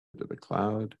to the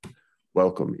cloud.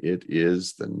 Welcome. It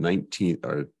is the 19th,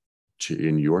 or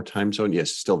in your time zone,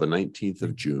 yes, still the 19th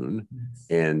of June.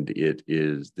 And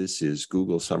this is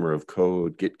Google Summer of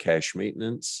Code, Git Cache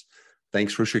Maintenance.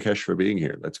 Thanks, Rishikesh, for being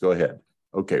here. Let's go ahead.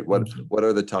 Okay, what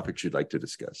are the topics you'd like to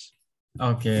discuss?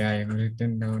 Okay, I have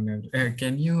written down.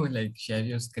 Can you like share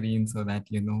your screen so that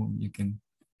you can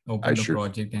open the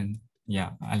project, and yeah,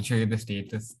 I'll show you the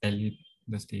status, tell you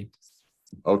the status.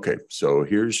 Okay, so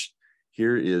here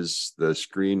is the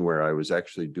screen where I was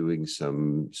actually doing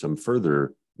some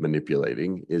further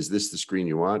manipulating. Is this the screen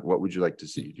you want? What would you like to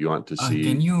see? Do you want to see?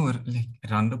 Can you like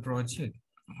run the project?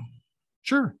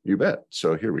 Sure, you bet.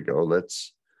 So here we go.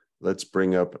 Let's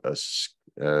bring up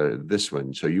this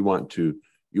one. So you want to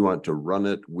run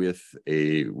it with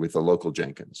a local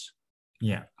Jenkins?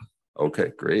 Yeah.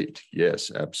 Okay, great. Yes,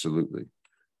 absolutely.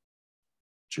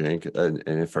 Jenkins, and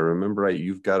if I remember right,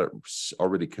 you've got it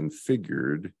already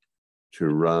configured to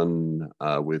run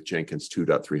with Jenkins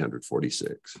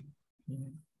 2.346. Yeah.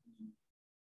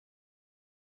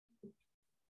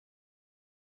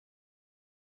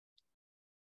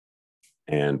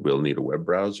 And we'll need a web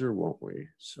browser, won't we?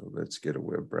 So let's get a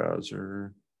web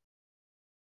browser.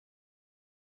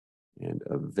 And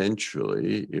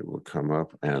eventually it will come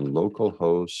up, and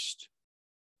localhost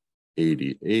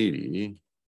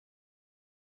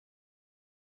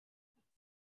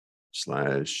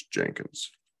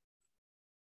 8080/Jenkins.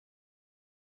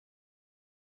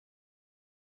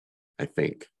 I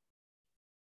think.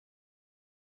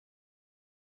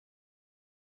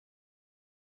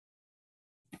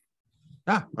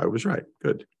 I was right.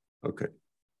 Good. Okay.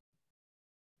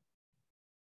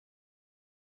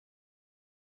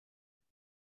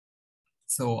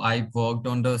 So I worked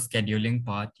on the scheduling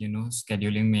part,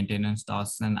 scheduling maintenance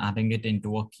tasks and adding it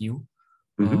into a queue.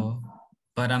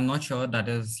 But I'm not sure that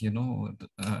is,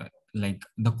 like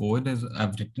the code is,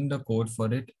 I've written the code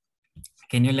for it.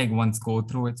 Can you like once go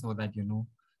through it so that, to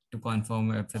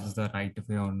confirm if it's the right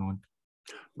way or not?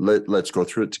 Let's go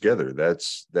through it together.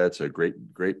 That's a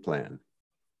great plan.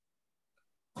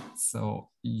 So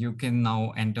you can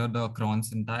now enter the cron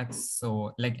syntax.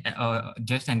 So like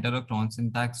just enter the cron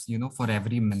syntax, for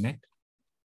every minute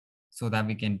so that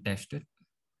we can test it.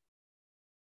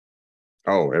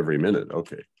 Oh, every minute.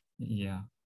 Okay. Yeah.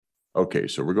 Okay,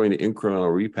 so we're going to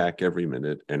incremental repack every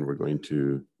minute, and we're going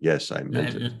to, yes, I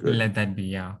meant it. Good. Let that be,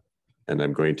 yeah. And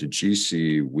I'm going to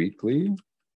GC weekly,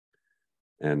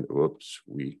 and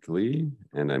weekly,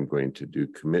 and I'm going to do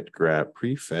commit grab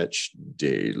prefetch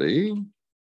daily.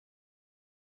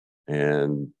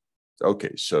 And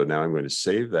okay, so now I'm going to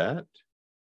save that.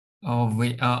 Oh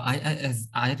wait,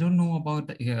 I don't know about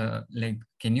like,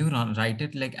 can you write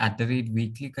it like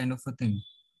 @weekly kind of a thing?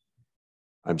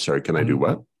 I'm sorry, can I do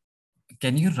what?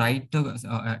 Can you write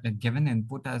the given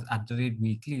input as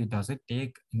 @weekly? Does it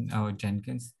take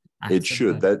Jenkins? It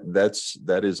should.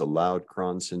 That is allowed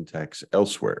cron syntax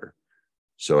elsewhere.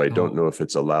 So I don't know if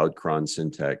it's allowed cron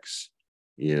syntax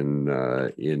in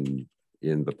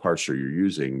the parser you're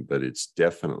using, but it's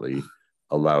definitely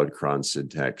allowed cron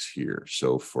syntax here.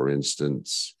 So for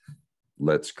instance,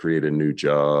 let's create a new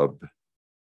job,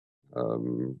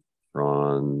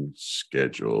 cron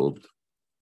scheduled,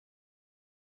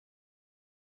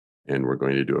 and we're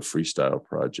going to do a freestyle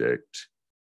project.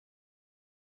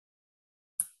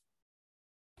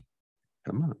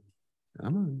 Come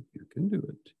on, you can do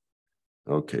it.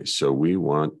 Okay, so we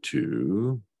want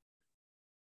to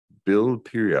build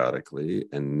periodically,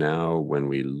 and now when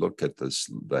we look at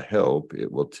the help,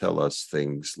 it will tell us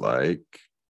things like,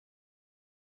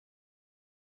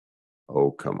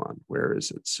 oh, come on, where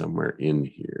is it? Somewhere in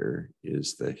here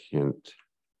is the hint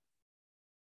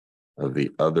of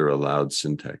the other allowed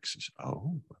syntaxes.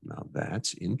 Oh, now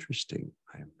that's interesting.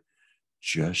 I'm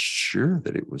just sure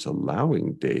that it was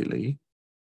allowing daily.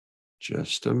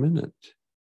 Just a minute.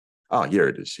 Ah, here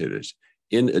it is. Here it is.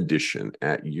 In addition,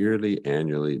 at yearly,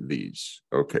 annually, these.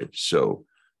 Okay, so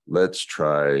let's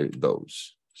try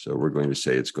those. So we're going to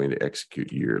say it's going to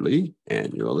execute yearly,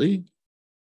 annually,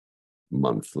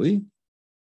 monthly,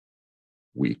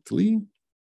 weekly,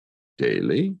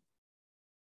 daily,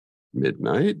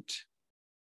 midnight,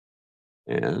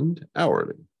 and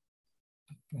hourly.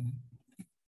 Okay.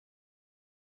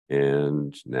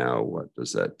 And now what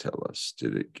does that tell us?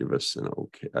 Did it give us an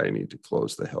okay? I need to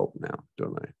close the help now,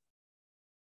 don't I?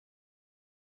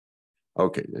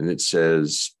 Okay, and it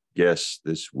says, yes,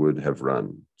 this would have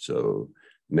run. So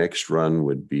next run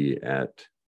would be at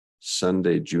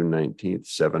Sunday, June 19th,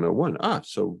 7:01.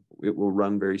 So it will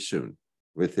run very soon,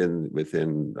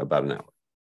 within about an hour.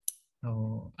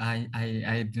 Oh, I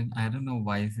don't know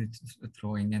why is it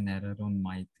throwing an error on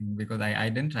my thing, because I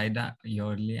didn't try the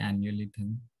yearly annually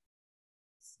thing.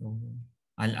 So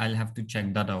I'll have to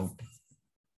check that out.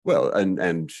 Well,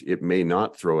 and it may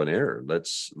not throw an error.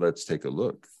 Let's take a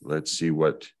look. Let's see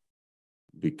what,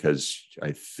 because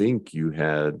I think you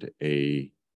had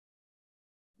a,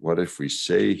 what if we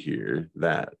say here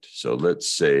that, so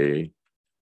let's say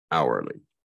hourly.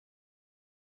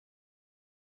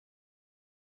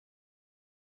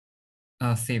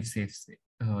 Save.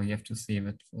 You have to save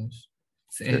it first.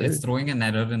 It's Okay. throwing an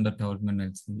error in the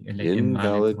terminal, like invalid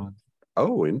Invalid. from.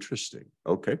 Oh, interesting.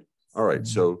 Okay. All right.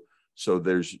 So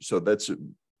that's,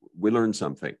 we learned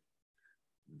something.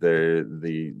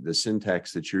 The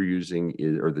syntax that you're using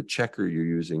is, or the checker you're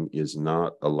using is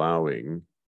not allowing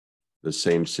the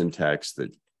same syntax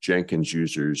that Jenkins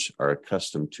users are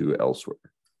accustomed to elsewhere.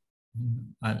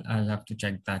 I'll have to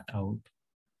check that out.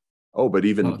 Oh, but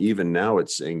even now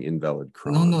it's saying invalid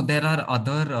cron. No, there are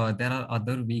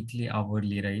other weekly,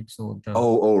 hourly, right? So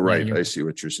Right. I see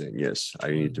what you're saying. Yes, I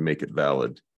need to make it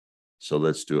valid. So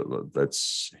let's do it.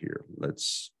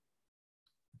 Let's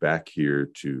back here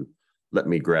to, let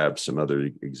me grab some other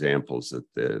examples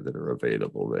that are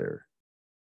available there.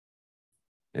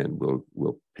 And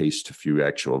we'll paste a few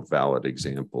actual valid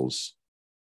examples.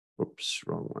 Whoops,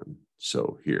 wrong one.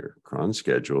 So here, cron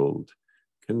scheduled,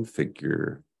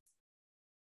 configure.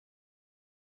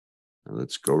 Now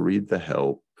let's go read the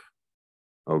help.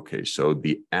 Okay, so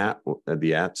the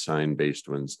at sign based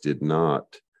ones did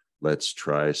not. Let's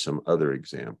try some other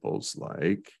examples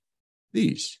like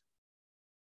these.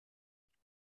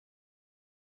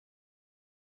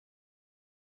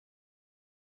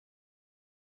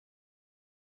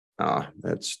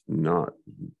 That's not,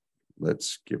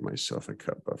 let's give myself a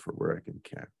cut buffer where I can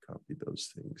copy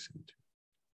those things into.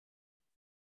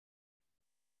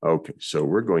 Okay, so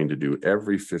we're going to do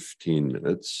every 15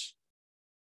 minutes.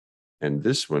 And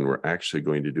this one, we're actually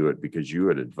going to do it because you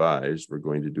had advised we're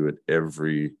going to do it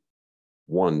every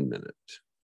 1 minute.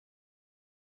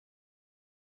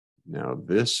 Now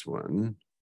this one,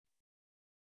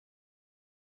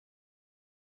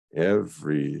 there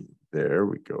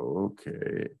we go,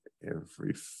 okay,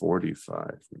 every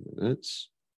 45 minutes.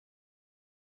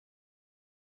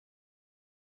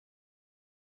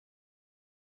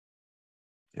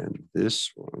 And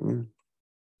this one,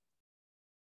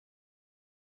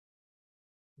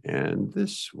 and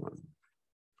this one.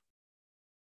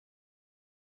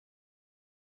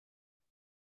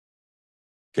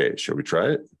 Okay, shall we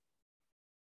try it?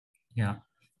 Yeah.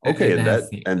 Okay,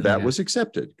 that was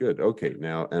accepted. Good. Okay,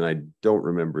 now, and I don't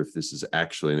remember if this is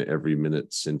actually an every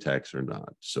minute syntax or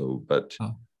not. So, but.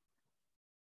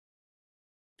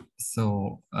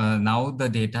 So now the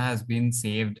data has been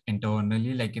saved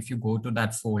internally. Like if you go to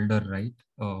that folder, right,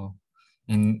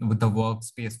 with the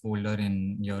workspace folder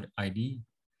in your ID,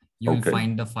 you will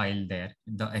find the file there,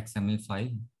 the XML file.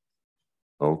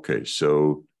 Okay,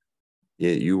 so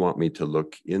you want me to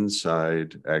look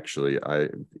inside. Actually,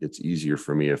 it's easier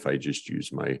for me if I just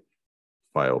use my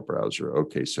file browser.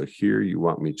 Okay, so here you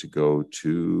want me to go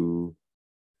to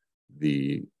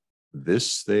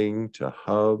this thing, to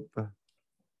hub,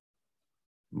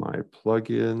 my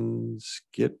plugins,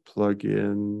 Git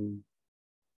plugin,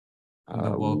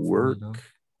 work,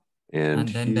 and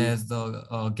then there's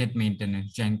the Git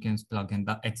maintenance, Jenkins plugin,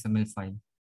 the XML file.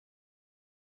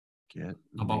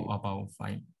 About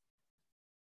file.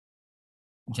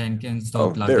 Jenkins.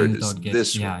 There it is.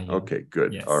 This one. Okay,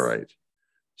 good. Yes. All right.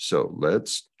 So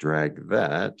let's drag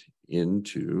that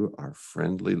into our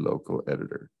friendly local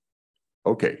editor.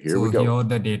 Okay, here we go. So here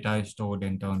the data is stored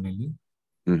internally.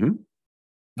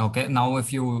 Okay, now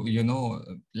if you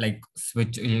like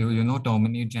switch,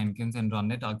 terminate Jenkins and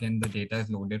run it again, the data is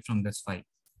loaded from this file.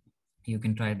 You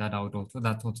can try that out also.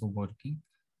 That's also working.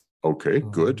 Okay,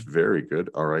 good. Very good.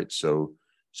 All right. So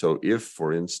if,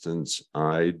 for instance,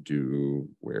 I do,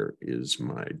 where is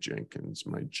my Jenkins?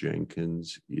 My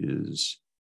Jenkins is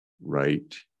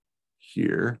right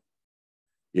here.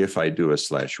 If I do a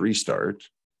 /restart.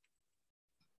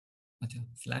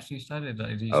 /restart, it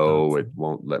restarts. Oh, it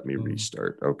won't let me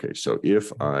restart. Okay, so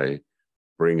if I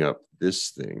bring up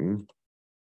this thing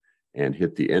and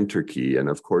hit the enter key, and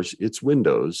of course it's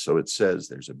Windows, so it says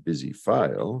there's a busy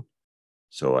file.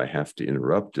 So I have to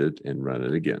interrupt it and run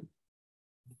it again.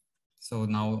 So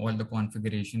now all the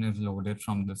configuration is loaded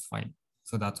from this file.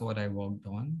 So that's what I worked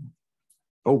on.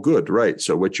 Oh, good. Right.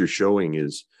 So what you're showing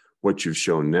is, what you've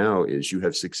shown now is you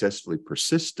have successfully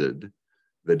persisted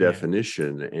the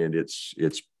definition, and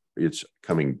it's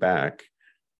coming back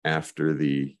after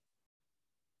the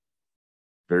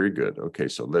Very good. Okay,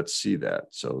 so let's see that.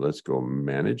 So let's go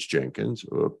manage Jenkins.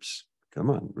 Oops, come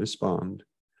on, respond.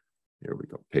 Here we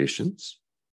go, patience.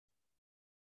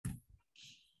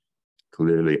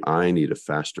 Clearly, I need a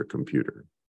faster computer.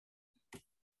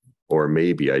 Or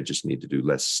maybe I just need to do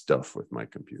less stuff with my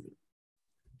computer.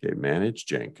 Okay, manage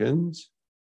Jenkins.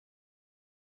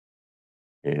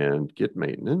 And Git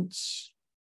maintenance.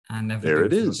 And There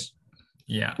it everything's is.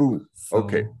 yeah. Ooh, So,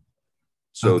 okay.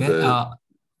 So okay.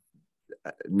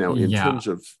 Now in Yeah, terms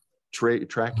of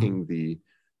tracking the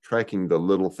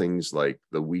little things like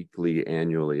the weekly,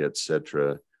 annually,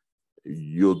 etc.,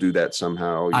 you'll do that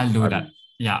somehow. I'll do that.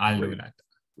 Yeah, I'll do that.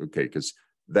 Okay, because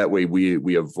that way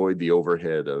we avoid the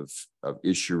overhead of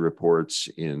issue reports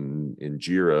in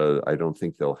Jira. I don't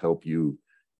think they'll help you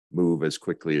move as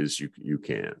quickly as you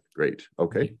can. Great.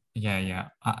 Okay. Yeah.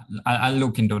 I'll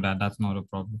look into that. That's not a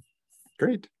problem.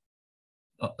 Great.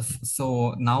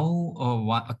 So now,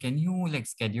 can you like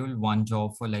schedule one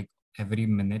job for like every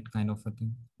minute kind of a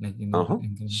thing? Like, you know,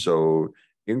 So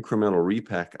incremental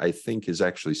repack, I think, is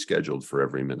actually scheduled for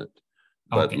every minute.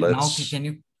 But okay, now can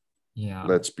you, yeah.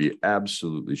 Let's be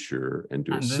absolutely sure and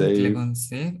do and a then save. click on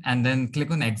save and then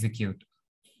click on execute.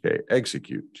 Okay,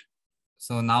 execute.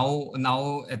 So now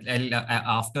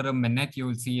after a minute,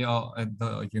 you'll see in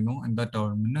the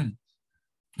terminal.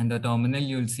 In the terminal,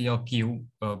 you'll see a queue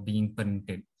being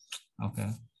printed. Okay.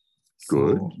 So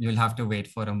good. You'll have to wait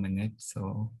for a minute.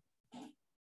 So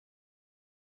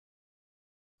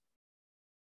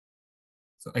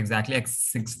exactly at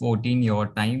 6:14 your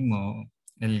time,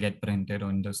 it'll get printed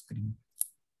on the screen.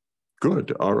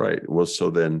 Good. All right. Well,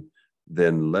 so then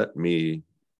let me.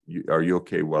 Are you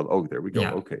okay? Well, oh, there we go.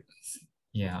 Yeah. Okay.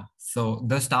 Yeah. So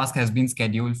this task has been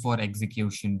scheduled for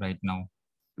execution right now.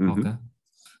 Okay.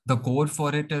 The code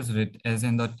for it is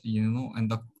in the in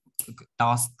the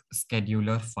task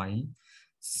scheduler file.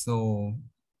 So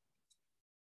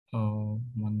 1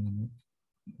 minute.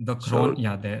 The cron,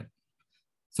 yeah, there.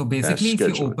 So basically,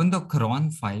 if you open the cron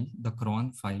file,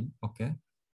 okay.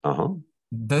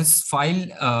 This file,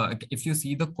 if you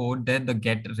see the code there, the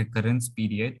get recurrence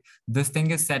period, this thing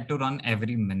is set to run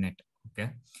every minute,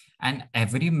 okay? And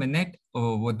every minute,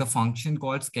 the function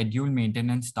called schedule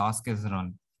maintenance task is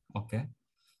run, okay?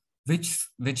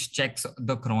 Which checks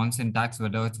the cron syntax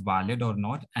whether it's valid or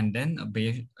not, and then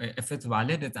if it's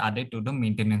valid, it's added to the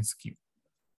maintenance queue,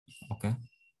 okay?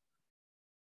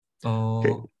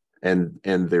 Okay.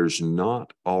 And there's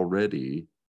not already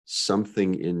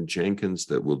something in Jenkins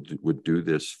that would do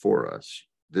this for us.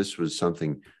 This was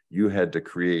something you had to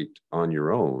create on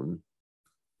your own.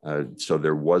 So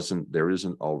there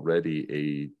isn't already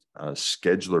a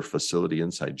scheduler facility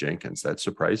inside Jenkins. That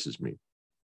surprises me.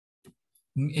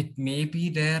 It may be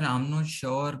there. I'm not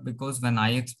sure, because when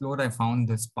I explored, I found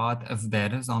this path. If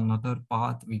there is another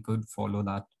path, we could follow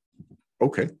that.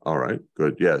 Okay. All right.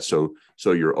 Good. Yeah. So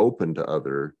you're open to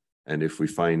other, and if we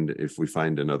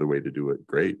find another way to do it,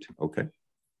 great. Okay.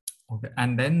 Okay.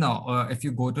 And then if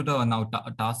you go to the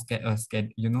task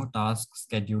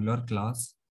scheduler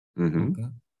class, okay.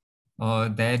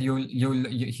 There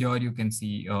here you can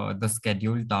see the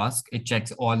schedule task. It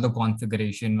checks all the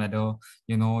configuration, whether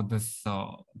this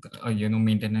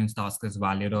maintenance task is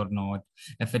valid or not.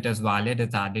 If it is valid,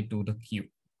 it's added to the queue.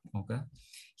 Okay.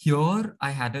 Here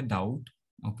I had a doubt.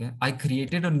 Okay. I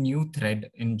created a new thread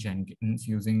in Jenkins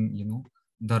using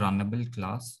the runnable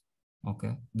class.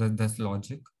 Okay. This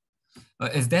logic.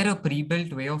 Is there a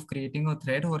pre-built way of creating a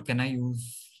thread, or can I use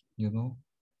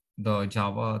the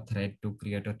Java thread to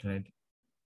create a thread?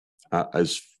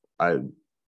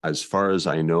 As far as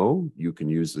I know, you can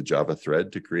use the Java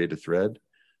thread to create a thread.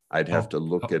 I'd have to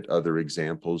look at other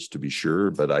examples to be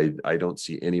sure, but I don't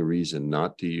see any reason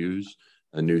not to use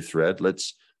a new thread.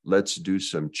 Let's do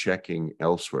some checking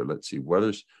elsewhere. Let's see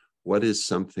what is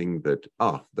something that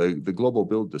the global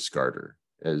build discarder,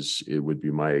 as it would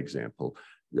be my example.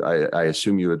 I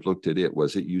assume you had looked at it.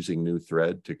 Was it using new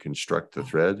thread to construct the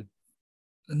thread?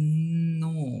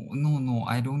 No.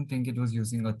 I don't think it was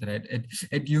using a thread.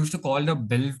 It used to call the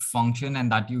build function,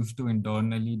 and that used to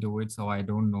internally do it. So I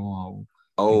don't know how.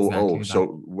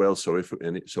 So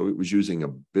it was using a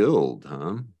build,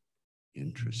 huh?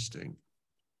 Interesting.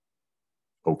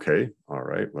 Okay. All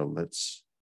right. Well,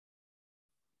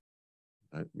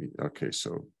 okay.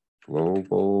 So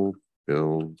global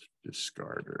build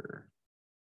discarder.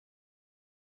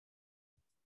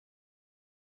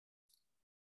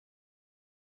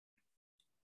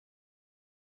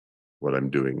 What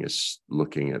I'm doing is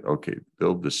looking at, okay,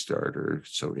 build the starter.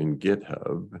 So in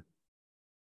GitHub,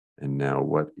 and now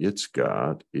what it's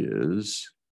got is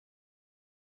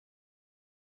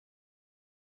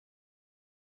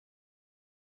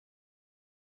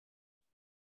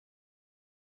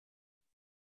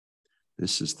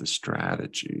This is the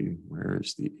strategy. Where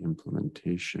is the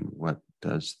implementation? What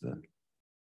does the...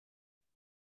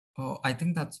 Oh, I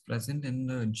think that's present in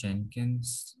the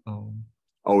Jenkins.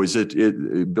 Oh, is it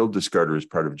build discarder is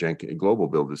part of Jenkins, global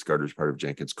build discarder is part of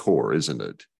Jenkins core, isn't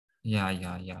it? Yeah.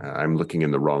 I'm looking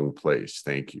in the wrong place.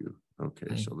 Thank you.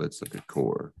 Okay, so let's look at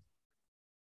core.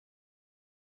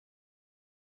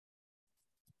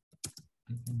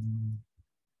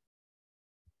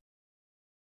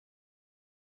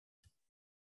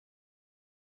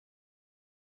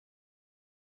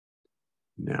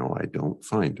 Now I don't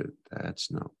find it.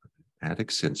 That's not add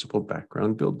extensible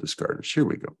background build discarders. Here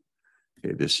we go.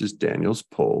 Okay, this is Daniel's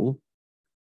poll.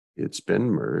 It's been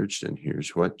merged, and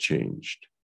here's what changed.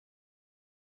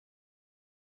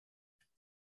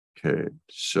 Okay,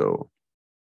 so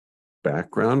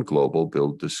background global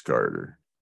build discarder,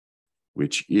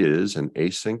 which is an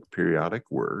async periodic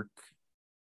work.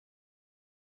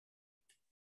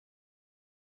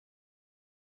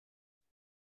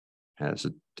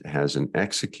 Has an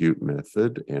execute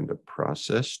method and a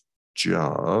process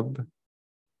job.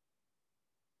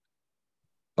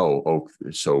 Oh,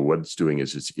 so what it's doing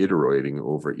is it's iterating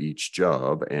over each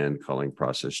job and calling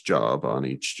process job on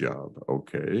each job.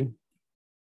 Okay.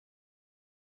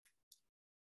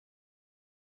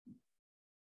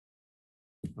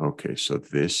 Okay, so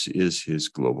this is his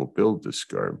global build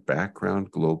discard,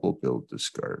 background global build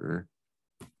discarder.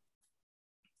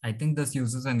 I think this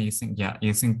uses an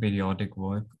async periodic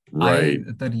work. Right.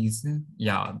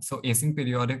 So async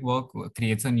periodic work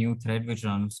creates a new thread which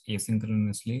runs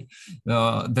asynchronously.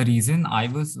 The reason I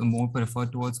was more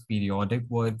preferred towards periodic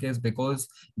work is because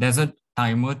there's a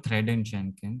timer thread in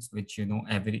Jenkins, which,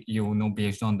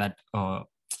 based on that,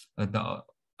 the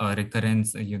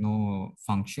recurrence,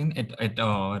 function, it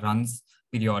runs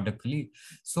periodically.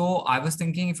 So I was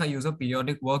thinking if I use a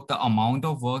periodic work, the amount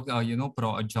of work,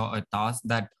 task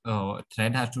that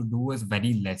thread has to do is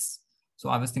very less. So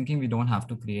I was thinking we don't have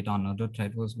to create another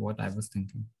thread was what I was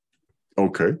thinking.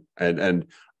 Okay. And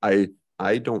I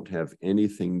don't have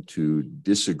anything to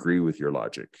disagree with your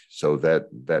logic. So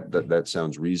that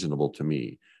sounds reasonable to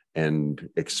me. And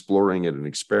exploring it and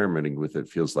experimenting with it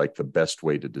feels like the best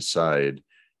way to decide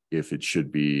if it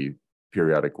should be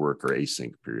periodic work or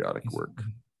async periodic work.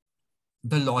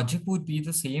 The logic would be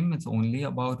the same. It's only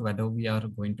about whether we are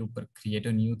going to create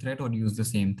a new thread or use the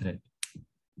same thread.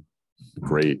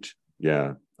 Great.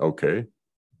 Yeah. Okay.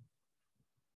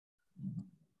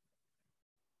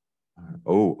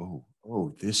 Oh,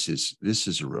 this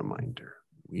is a reminder.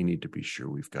 We need to be sure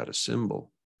we've got a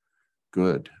symbol.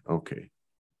 Good. Okay.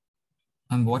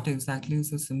 And what exactly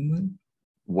is a symbol?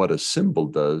 What a symbol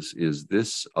does is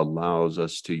this allows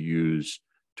us to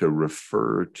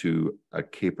refer to a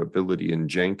capability in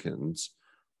Jenkins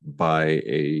by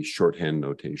a shorthand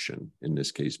notation, in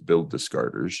this case, build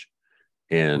discarders.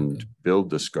 And build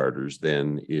discarders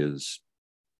then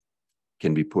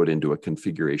can be put into a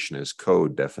configuration as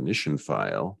code definition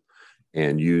file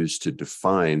and used to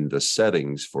define the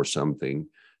settings for something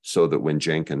so that when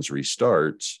Jenkins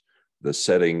restarts, the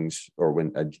settings, or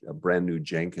when a brand new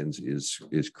Jenkins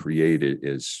is created,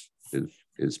 is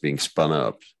being spun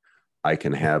up, I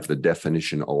can have the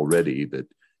definition already that,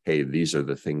 hey, these are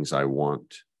the things I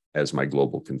want as my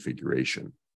global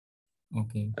configuration.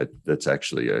 Okay. That's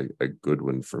actually a good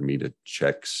one for me to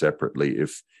check separately.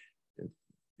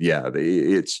 That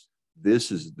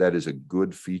is a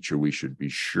good feature. We should be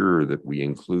sure that we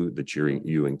include, that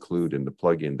you include in the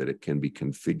plugin, that it can be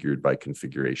configured by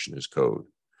configuration as code.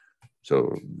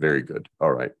 So very good.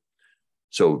 All right.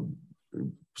 So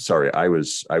sorry,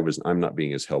 I'm not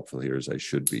being as helpful here as I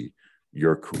should be.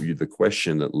 The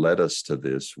question that led us to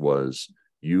this was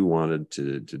you wanted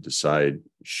to decide,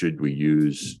 should we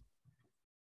use,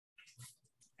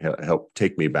 help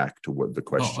take me back to what the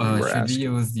question you were asking. Should we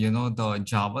use, the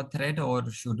Java thread, or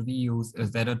should we use, is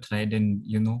there a thread in,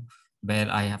 where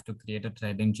I have to create a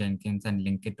thread in Jenkins and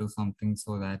link it to something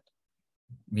so that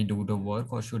we do the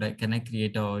work, or can I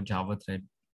create a Java thread?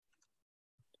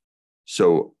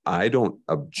 So I don't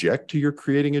object to your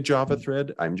creating a Java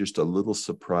thread. I'm just a little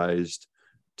surprised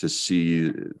to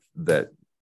see that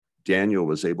Daniel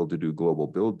was able to do global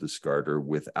build discarder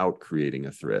without creating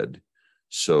a thread.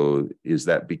 So is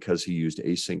that because he used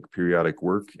async periodic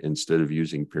work instead of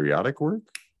using periodic work?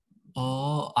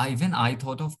 I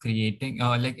thought of creating,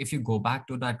 like if you go back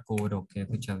to that code, okay,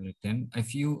 which I've written,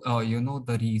 if you,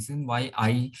 the reason why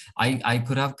I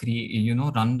could have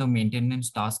run the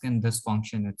maintenance task in this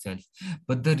function itself.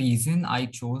 But the reason I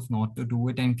chose not to do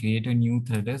it and create a new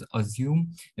thread is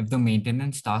assume if the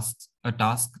maintenance task,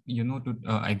 to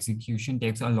execution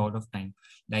takes a lot of time,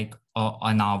 like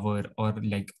an hour or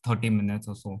like 30 minutes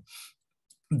or so.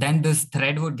 then this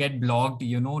thread would get blocked,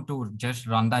 to just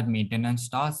run that maintenance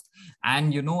task.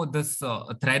 And, this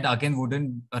thread again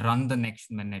wouldn't run the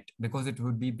next minute because it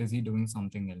would be busy doing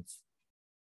something else.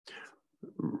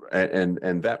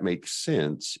 And that makes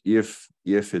sense if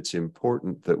it's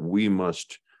important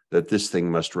that this thing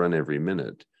must run every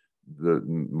minute.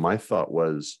 My thought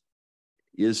was,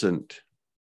 no.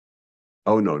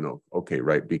 Okay,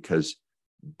 right, because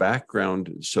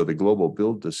background, so the global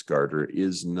build discarder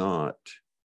is not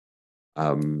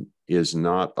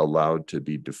allowed to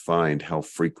be defined how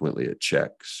frequently it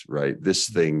checks, right? This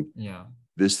thing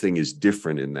is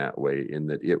different in that way, in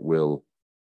that it will,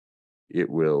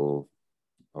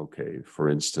 okay, for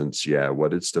instance,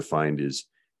 what it's defined is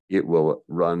it will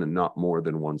run not more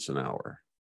than once an hour.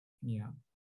 Yeah.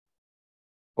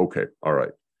 Okay, all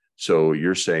right. So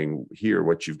you're saying here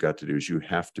what you've got to do is you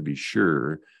have to be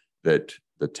sure that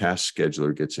the task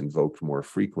scheduler gets invoked more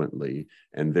frequently,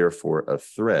 and therefore a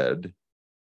thread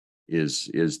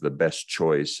is the best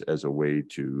choice as a way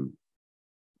to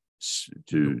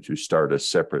start a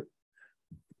separate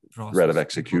thread of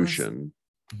execution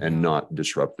and not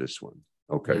disrupt this one.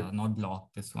 Okay. Yeah, not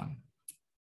block this one.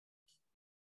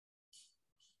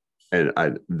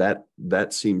 And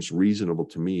that seems reasonable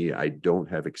to me. I don't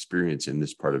have experience in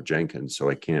this part of Jenkins, so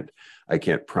I can't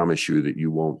promise you that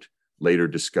you won't later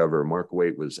discover Mark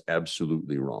Waite was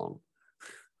absolutely wrong.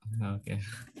 Okay.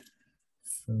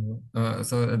 So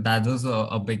that was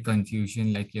a big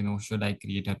confusion, like, should I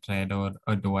create a thread or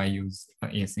do I use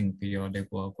async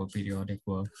periodic work or periodic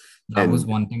work? That was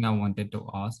one thing I wanted to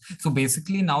ask. So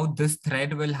basically now this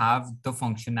thread will have the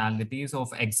functionalities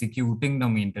of executing the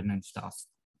maintenance task.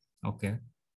 Okay.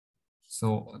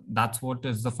 So that's what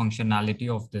is the functionality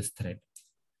of this thread.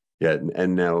 Yeah,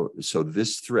 and now, so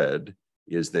this thread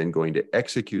is then going to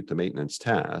execute the maintenance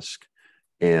task.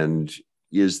 And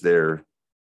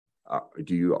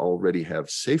do you already have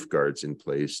safeguards in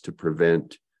place to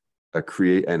prevent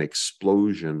create an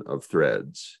explosion of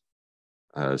threads?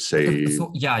 So I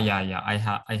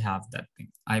have that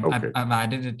thing. Okay. I've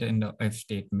added it in the if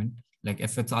statement. Like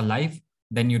if it's alive,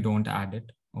 then you don't add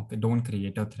it. Okay, don't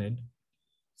create a thread.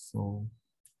 So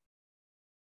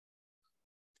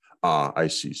I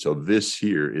see. So this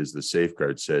here is the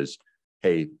safeguard says,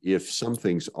 hey, if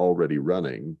something's already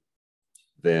running,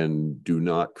 then do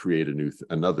not create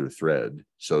another thread.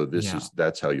 So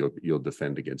that's how you'll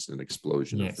defend against an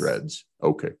explosion of threads.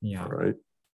 Okay. Yeah. All right.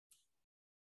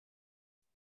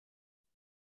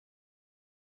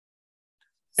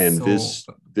 And so,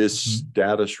 this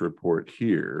status report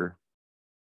here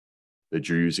that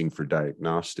you're using for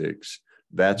diagnostics,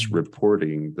 that's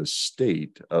reporting the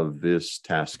state of this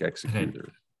task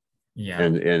executor. Yeah.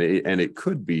 And it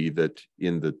could be that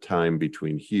in the time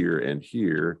between here and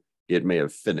here, it may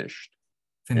have finished.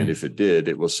 And if it did,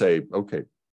 it will say, okay,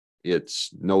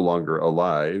 it's no longer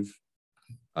alive,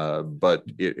 but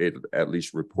it at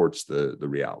least reports the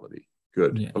reality.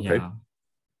 Good. Yeah, okay. Yeah.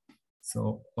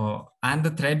 So, and the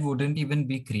thread wouldn't even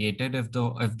be created if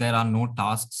there are no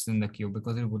tasks in the queue,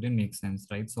 because it wouldn't make sense,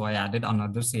 right? So I added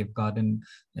another safeguard in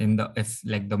the if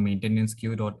like the maintenance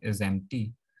queue dot is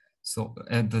empty. So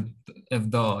if the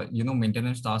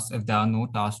maintenance tasks, if there are no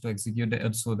tasks to execute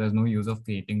it, so there's no use of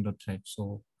creating the thread.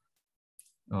 So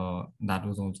that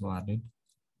was also added.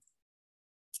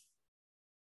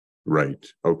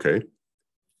 Right. Okay.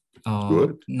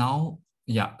 Good. Now.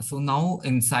 Yeah. So now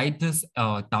inside this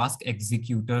task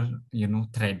executor,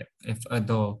 thread,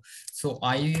 so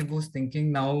I was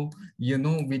thinking now,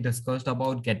 we discussed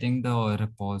about getting the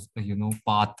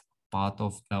path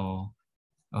of the,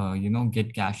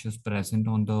 Git caches present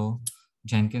on the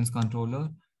Jenkins controller.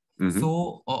 Mm-hmm.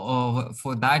 So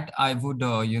for that, I would,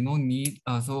 need,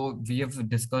 so we have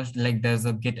discussed like there's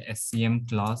a Git SCM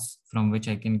class from which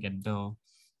I can get the,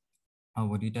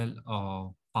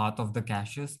 path of the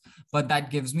caches, but that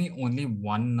gives me only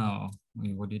one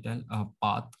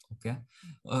path. Okay.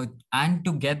 And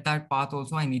to get that path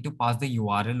also, I need to pass the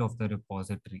URL of the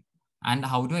repository. And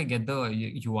how do I get the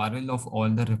URL of all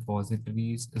the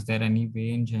repositories? Is there any way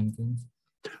in Jenkins?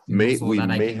 We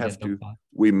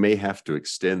may have to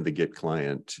extend the Git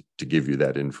client to give you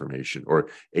that information, or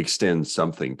extend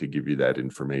something to give you that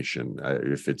information.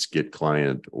 If it's Git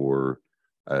client or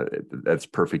that's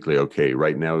perfectly okay.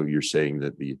 Right now, you're saying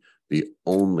that the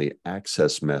only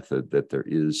access method that there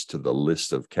is to the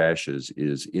list of caches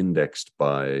is indexed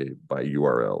by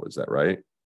URL. Is that right?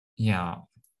 Yeah.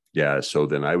 Yeah. So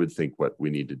then I would think what we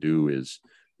need to do is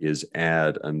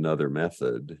add another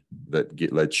method that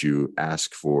lets you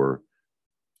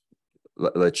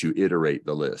iterate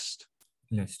the list.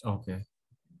 Okay.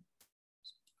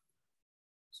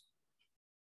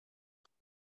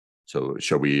 So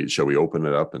shall we open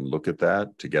it up and look at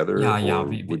that together, Yeah. or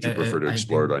would you prefer to I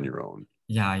explore it think, on your own?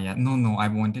 yeah. No. I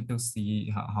wanted to see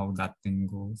how that thing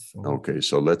goes. So Okay,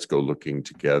 so let's go looking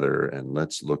together and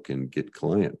let's look in Git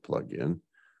Client plugin.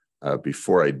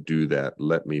 Before I do that,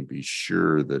 let me be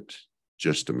sure that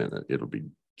just a minute, it'll be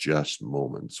just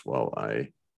moments while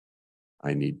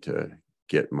I need to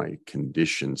get my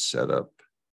conditions set up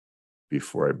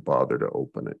before I bother to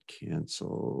open it.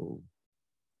 Cancel.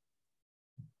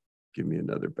 Give me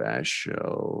another bash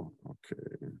shell.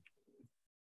 Okay.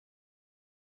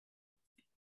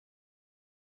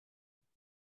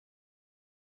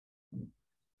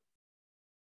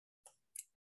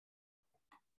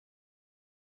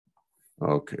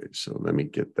 Okay, so let me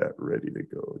get that ready to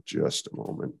go. Just a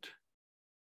moment.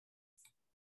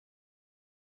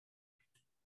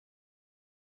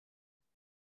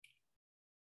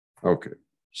 Okay,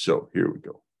 so here we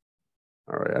go.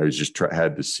 All right, I was just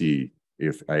had to see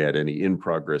if I had any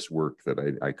in-progress work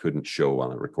that I couldn't show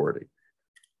on a recording.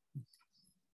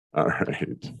 All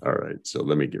right. So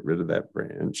let me get rid of that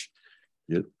branch.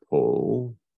 Git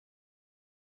pull.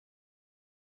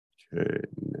 Okay,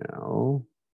 now.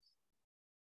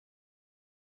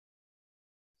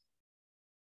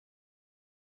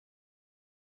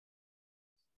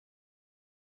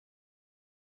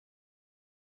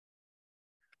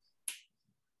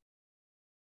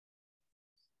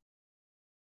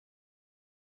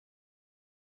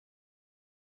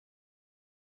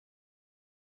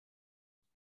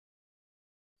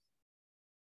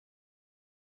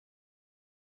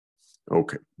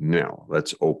 Okay, now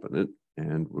let's open it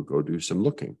and we'll go do some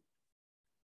looking.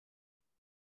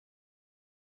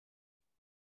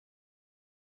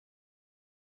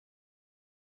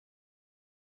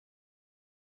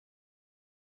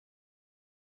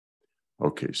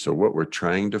 Okay, so what we're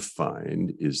trying to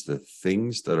find is the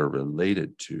things that are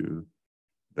related to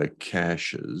the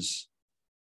caches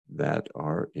that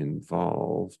are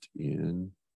involved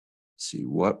in, see,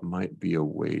 what might be a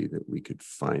way that we could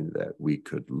find that? We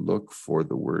could look for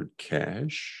the word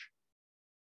cache.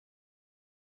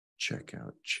 Check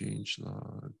out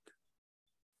changelog.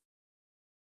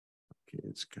 Okay,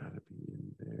 it's got to be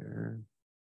in there.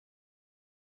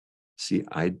 See,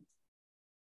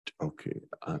 okay,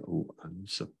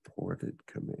 unsupported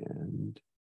command.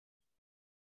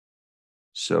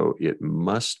 So it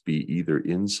must be either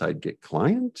inside Git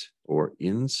client or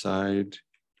inside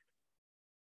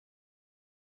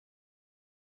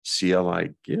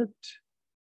CLI Git.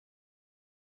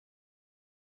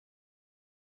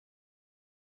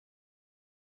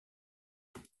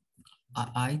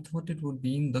 I thought it would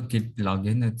be in the Git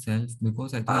plugin itself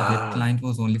because I thought Git client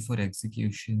was only for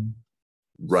execution.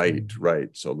 Right.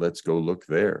 So let's go look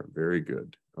there. Very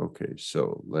good. Okay,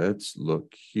 so let's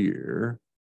look here.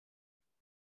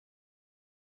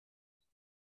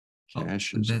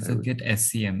 Caches. There's a Git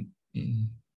SCM.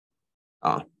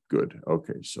 Good.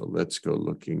 Okay, so let's go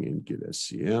looking in Git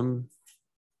SCM.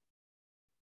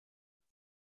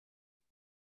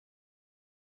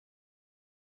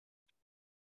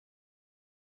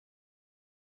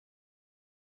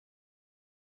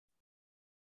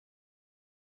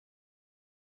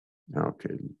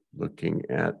 Okay, looking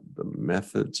at the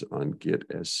methods on Git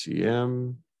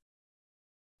SCM.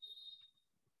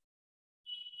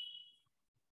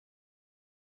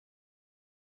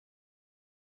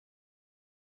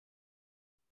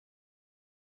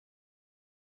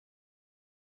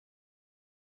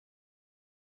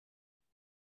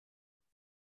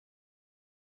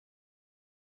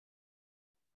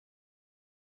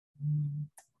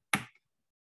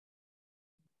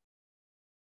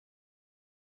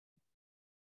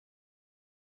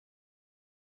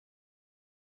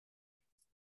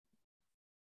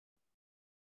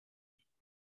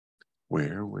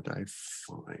 Where would I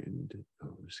find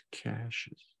those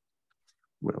caches?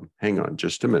 Well, hang on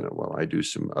just a minute while I do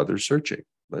some other searching.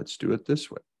 Let's do it this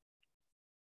way.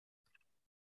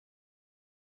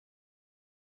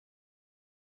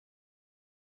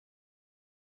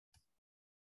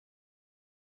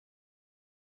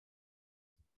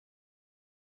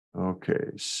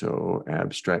 Okay, so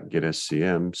abstract Git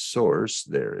SCM source,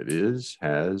 there it is,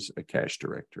 has a cache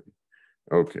directory.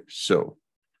 Okay, so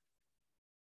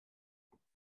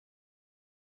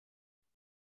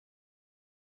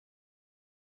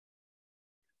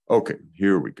okay,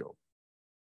 here we go.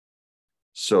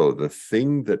 So the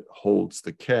thing that holds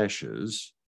the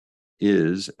caches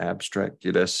is abstract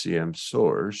Git SCM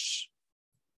source.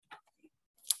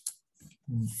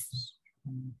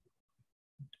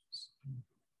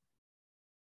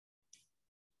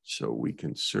 So we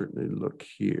can certainly look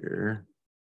here.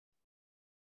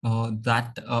 In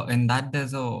that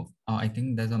there's I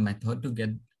think there's a method to get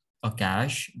a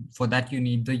cache. For that you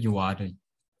need the URL.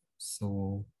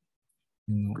 So,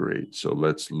 you know, Great. So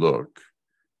let's look.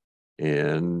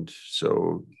 And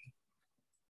so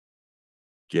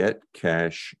get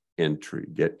cache entry.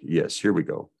 Yes, here we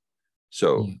go.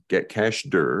 So yeah. get cache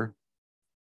dir.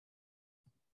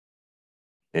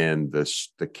 And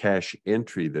the cache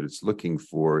entry that it's looking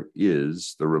for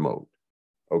is the remote.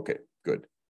 Okay, good.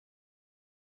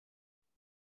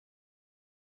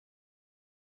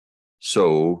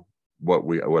 So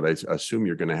what I assume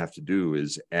you're going to have to do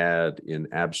is add in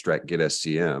abstract get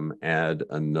SCM, add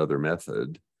another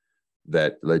method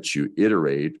that lets you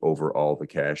iterate over all the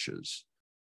caches.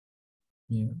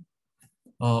 Yeah.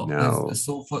 Now,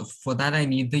 So for that I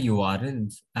need the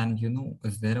URLs, and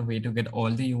is there a way to get all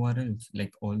the URLs,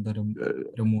 like all the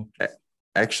remote?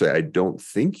 actually, I don't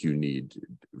think you need.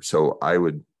 So I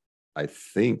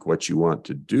think what you want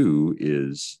to do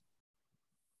is,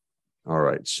 all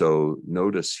right. So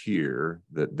notice here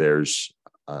that there's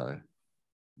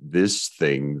this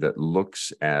thing that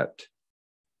looks at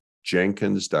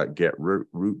Jenkins.get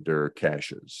root dir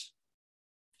caches.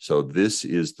 So this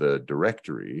is the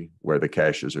directory where the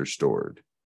caches are stored.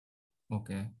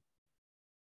 Okay.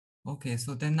 Okay,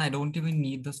 so then I don't even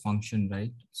need this function,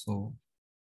 right? So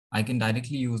I can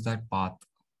directly use that path.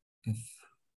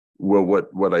 Well,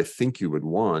 what I think you would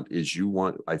want is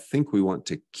I think we want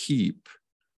to keep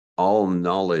all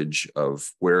knowledge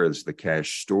of where is the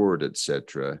cache stored,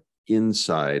 etc.,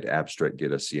 inside abstract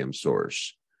get SCM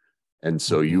source. And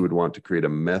so Okay. you would want to create a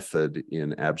method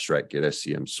in abstract get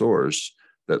SCM source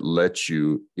that lets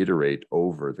you iterate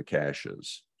over the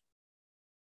caches.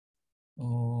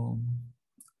 Can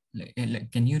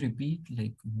you repeat?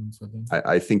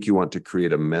 I think you want to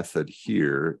create a method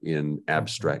here in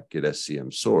abstract get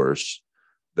SCM source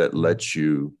that lets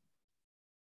you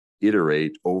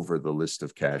iterate over the list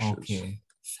of caches. Okay.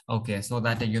 Okay, so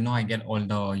that I get all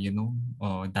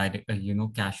the direct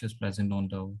caches present on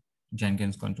the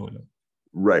Jenkins controller.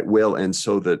 Right. Well, and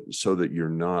so that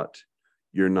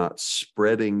you're not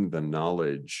spreading the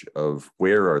knowledge of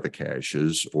where are the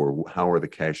caches or how are the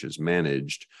caches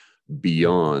managed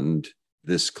beyond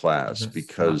this class,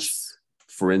 because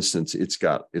for instance, it's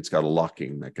got a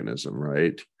locking mechanism,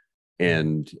 right?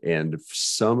 And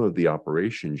some of the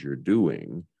operations you're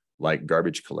doing, like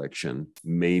garbage collection,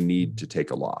 may need to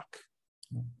take a lock.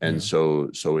 And so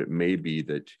it may be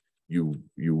that you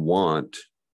want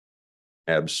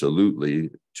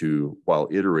absolutely to, while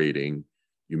iterating,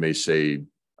 you may say,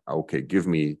 okay,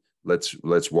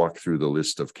 let's walk through the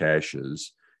list of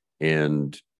caches,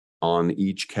 and on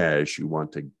each cache you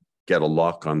want to get a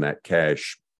lock on that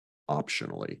cache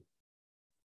optionally.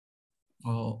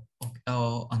 Wait,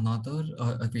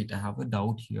 I have a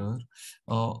doubt here.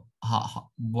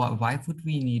 Why would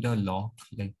we need a lock,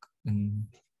 like in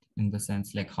the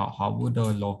sense, like how would a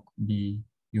lock be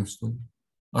useful,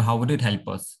 or how would it help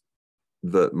us?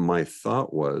 My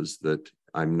thought was that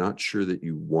I'm not sure that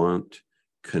you want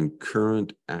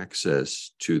concurrent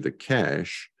access to the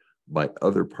cache by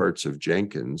other parts of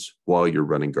Jenkins while you're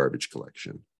running garbage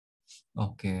collection.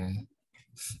 Okay.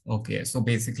 Okay, so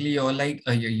basically you're like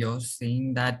you're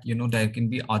saying that there can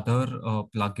be other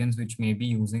plugins which may be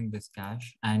using this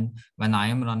cache, and when I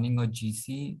am running a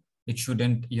GC, it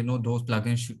shouldn't, those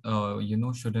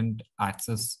plugins shouldn't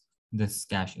access this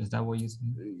cache. Is that what you're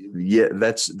saying? Yeah,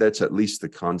 that's at least the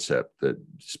concept, that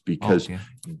because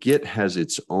Git has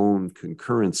its own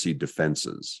concurrency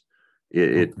defenses.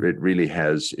 It really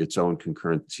has its own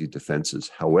concurrency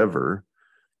defenses. However,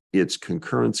 its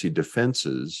concurrency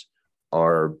defenses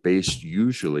are based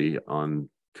usually on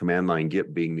command line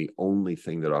Git being the only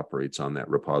thing that operates on that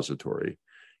repository.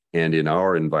 And in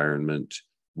our environment,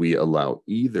 we allow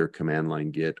either command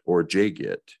line Git or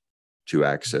JGit to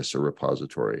access a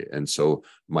repository. And so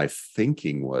my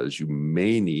thinking was you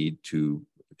may need to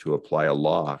apply a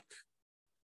lock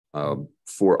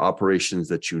for operations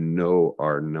that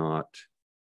are not,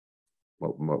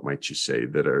 what might you say,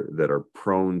 that are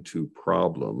prone to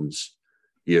problems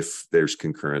if there's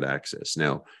concurrent access.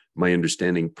 Now, my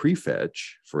understanding,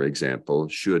 prefetch, for example,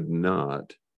 should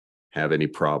not have any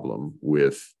problem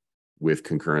with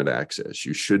concurrent access.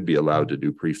 You should be allowed to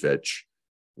do prefetch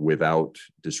without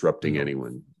disrupting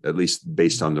anyone, at least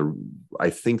based on I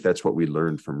think that's what we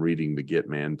learned from reading the Git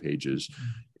man pages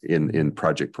in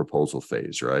project proposal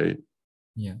phase, right?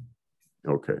 Yeah.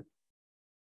 Okay.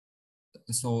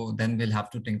 So then we'll have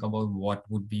to think about what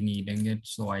would be needing it.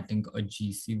 So I think a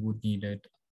GC would need it.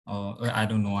 I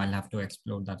don't know. I'll have to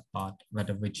explore that part,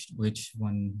 whether which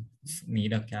one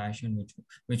need a cache and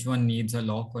which one needs a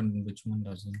lock and which one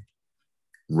doesn't.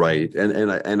 Right.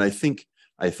 And I think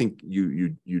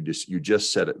you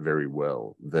just said it very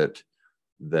well, that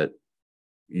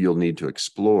you'll need to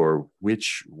explore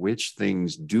which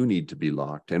things do need to be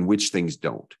locked and which things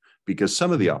don't, because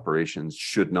some of the operations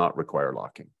should not require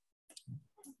locking.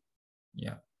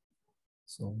 Yeah.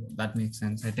 So that makes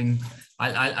sense. I think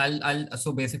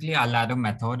so basically I'll add a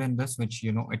method in this, which,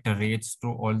 iterates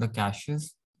through all the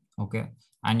caches. Okay.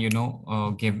 And,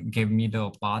 give me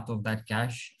the path of that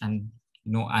cache, and,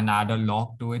 and add a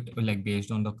lock to it, like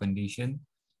based on the condition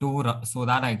so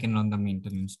that I can run the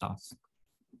maintenance task.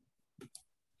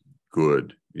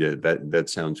 Good. Yeah, that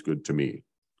sounds good to me.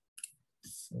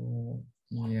 So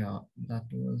yeah, that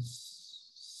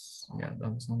was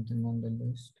something on the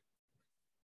list.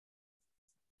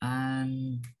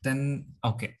 And then,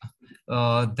 okay.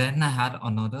 Then I had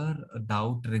another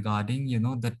doubt regarding,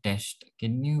 the test.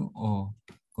 Can you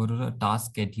go to the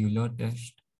task scheduler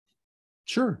test?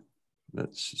 Sure.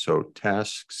 So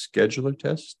task scheduler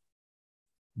test.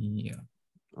 Yeah.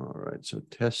 All right. So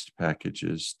test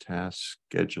packages, task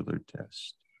scheduler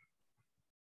test.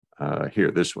 Here,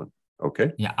 this one.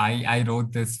 Okay. Yeah, I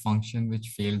wrote this function which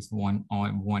fails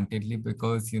wantedly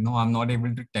because, I'm not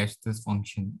able to test this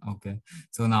function. Okay.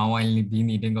 So now I'll be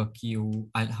needing a queue.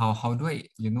 How do I,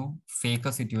 fake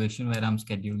a situation where I'm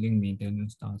scheduling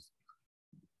maintenance tasks?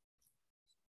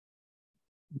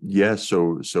 Yeah.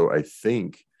 So I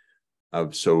think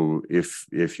so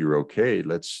if you're okay,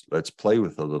 let's play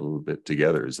with a little bit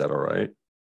together. Is that all right?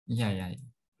 Yeah.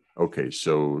 Okay.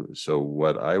 So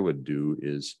what I would do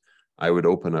is I would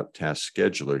open up task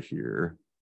scheduler here,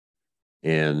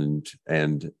 and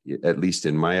at least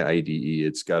in my IDE,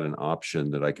 it's got an option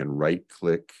that I can right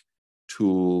click,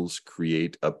 tools,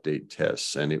 create update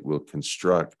tests, and it will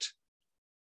construct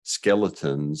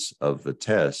skeletons of the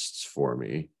tests for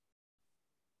me.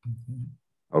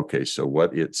 Okay, so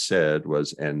what it said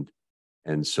was, and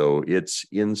so it's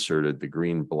inserted, the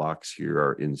green blocks here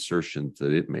are insertions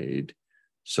that it made.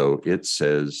 So it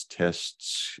says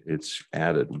tests, it's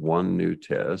added one new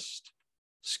test,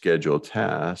 schedule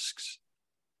tasks.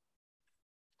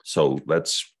 So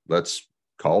let's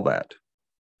call that.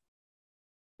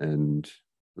 And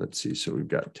let's see, so we've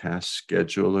got task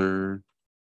scheduler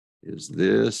is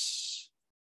this.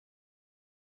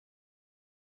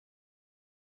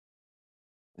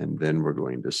 And then we're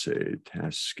going to say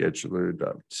task scheduler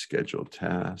dot schedule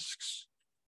tasks.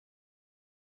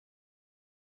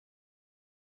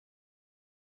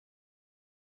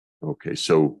 Okay,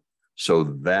 so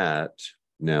that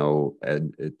now,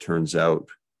 and it turns out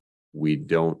we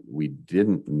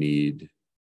didn't need,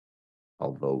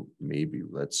 although maybe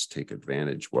let's take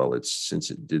advantage. Well,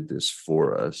 since it did this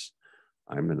for us,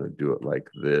 I'm going to do it like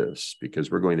this,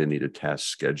 because we're going to need a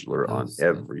task scheduler on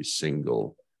every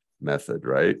single method,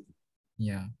 right?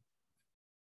 Yeah.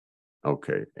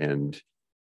 Okay, and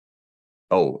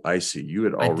oh, I see. You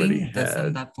had already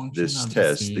had this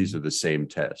test. These are the same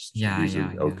tests. Yeah.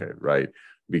 Okay, right.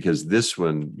 Because this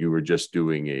one, you were just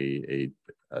doing a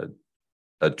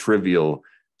trivial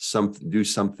do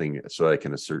something so I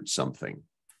can assert something.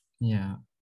 Yeah.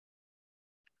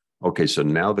 Okay, so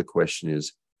now the question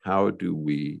is, what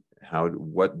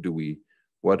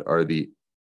are the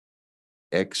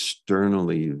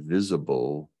externally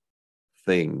visible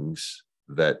things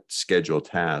that schedule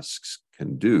tasks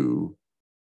can do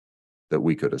that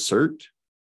we could assert?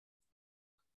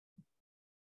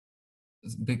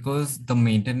 Because the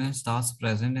maintenance task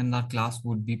present in that class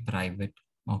would be private.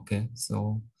 Okay,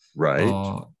 so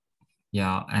right.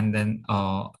 Yeah, and then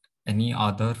any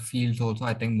other fields also,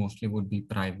 I think mostly would be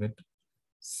private.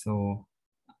 So,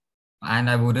 and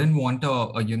I wouldn't want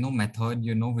a method,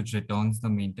 which returns the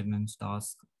maintenance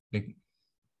task.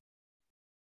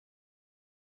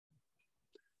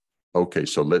 Okay,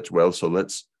 so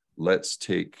let's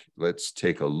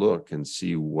take a look and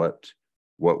see what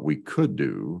we could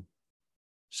do.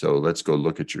 So let's go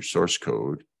look at your source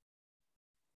code.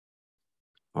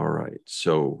 All right,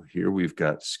 so here we've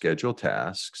got schedule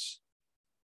tasks.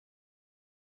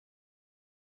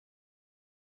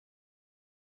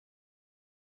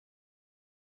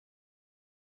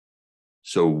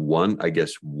 So one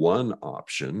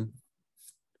option,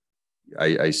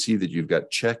 I see that you've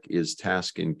got check is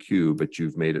task in queue, but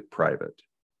you've made it private.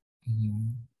 Mm-hmm.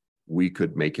 We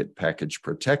could make it package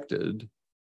protected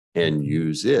and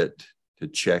use it to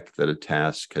check that a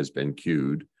task has been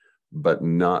queued, but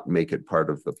not make it part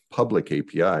of the public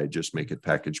API, just make it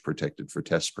package protected for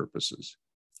test purposes.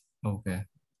 Okay.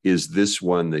 Is this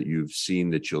one that you've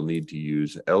seen that you'll need to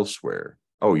use elsewhere?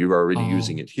 Oh, you're already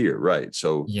using it here, right?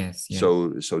 So yes.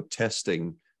 So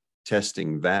testing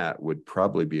testing that would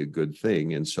probably be a good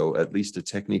thing. And so at least a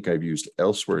technique I've used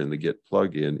elsewhere in the Git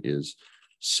plugin is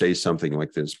say something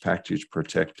like this: package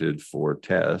protected for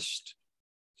test,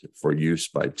 for use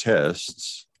by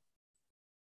tests.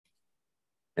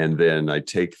 And then I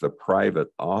take the private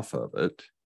off of it.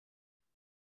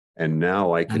 And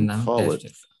now I can call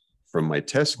it from my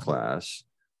test class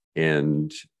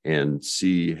and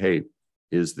see, hey,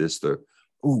 is this the,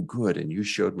 oh, good. And you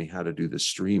showed me how to do the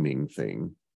streaming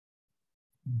thing.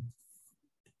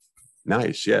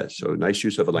 Nice. Yeah. So nice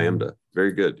use of a Lambda.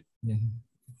 Very good. Yeah.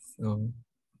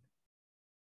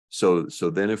 So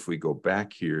then if we go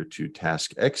back here to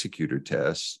task executor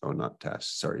tests, oh, not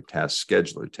task, sorry, task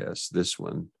scheduler tests, this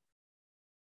one.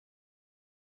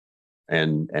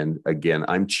 And again,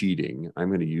 I'm cheating. I'm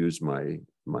going to use my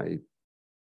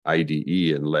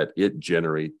IDE and let it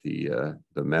generate the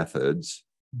methods.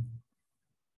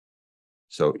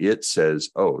 So it says,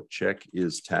 oh, check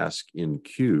is task in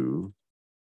queue.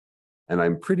 And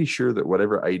I'm pretty sure that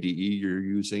whatever IDE you're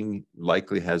using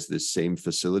likely has this same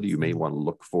facility. You may want to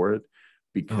look for it,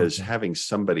 because having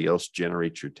somebody else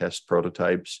generate your test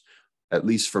prototypes, at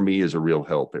least for me, is a real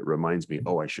help. It reminds me,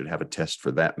 oh, I should have a test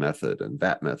for that method and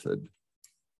that method.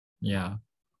 Yeah.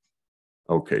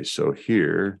 Okay, so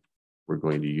here we're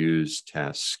going to use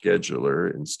task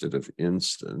scheduler instead of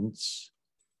instance.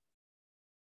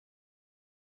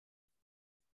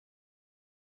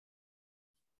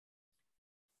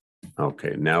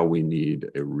 Okay, now we need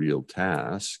a real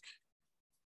task.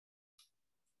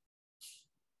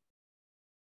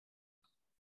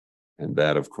 And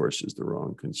that, of course, is the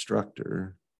wrong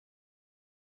constructor.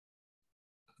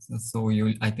 So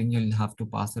I think you'll have to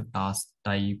pass a task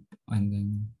type and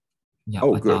then, yeah,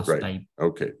 oh, a good, task right. type.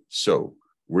 Okay, so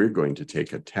we're going to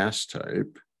take a task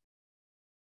type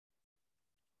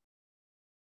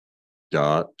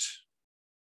dot.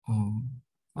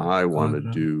 I want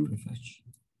to do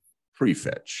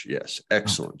prefetch. Yes,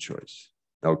 excellent choice.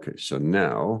 Okay, so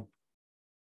now,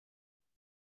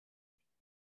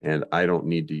 and I don't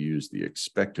need to use the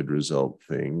expected result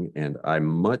thing, and I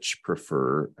much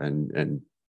prefer, and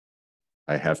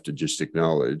I have to just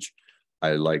acknowledge,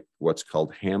 I like what's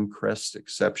called ham crest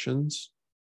exceptions,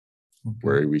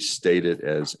 where we state it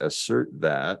as assert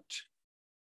that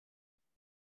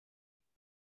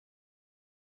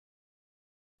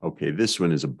okay, this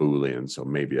one is a Boolean, so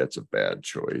maybe that's a bad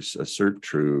choice. Assert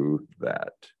true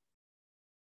that.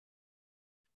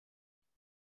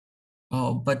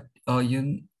 But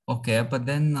but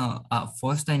then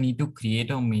first I need to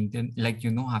create a maintenance, like,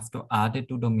 have to add it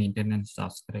to the maintenance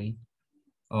task, right?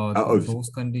 Those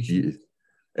conditions.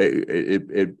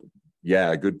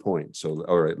 Yeah, good point. So,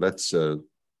 all right, let's do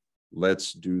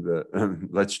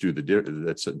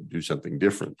something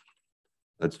different.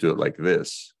 Let's do it like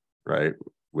this, right?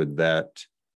 With that.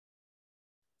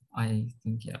 I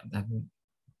think, yeah, that would.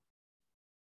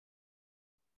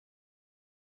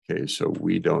 Okay, so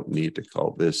we don't need to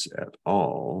call this at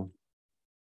all.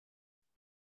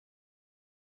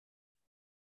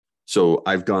 So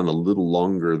I've gone a little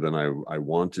longer than I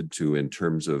wanted to in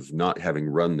terms of not having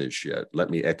run this yet. Let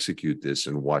me execute this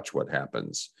and watch what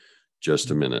happens.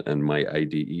 Just a minute. And my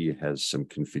IDE has some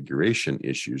configuration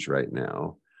issues right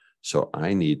now. So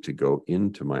I need to go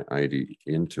into my IDE,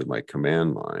 into my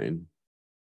command line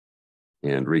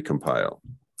and recompile.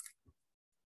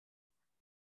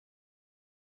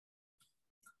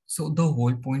 So the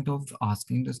whole point of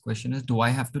asking this question is, do I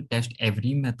have to test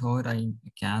every method I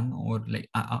can, or like,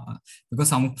 because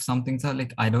some things are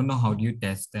like, I don't know how do you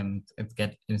test them.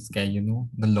 It's the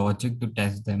logic to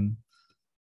test them.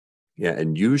 Yeah,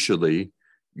 and usually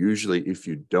if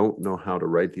you don't know how to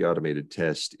write the automated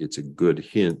test, it's a good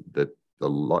hint that the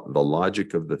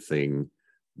logic of the thing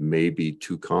may be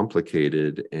too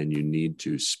complicated and you need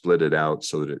to split it out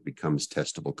so that it becomes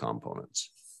testable components.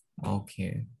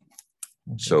 Okay.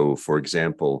 So, for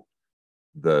example,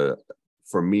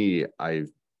 for me,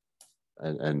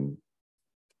 and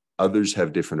others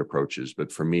have different approaches,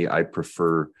 but for me, I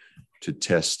prefer to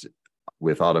test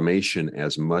with automation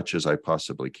as much as I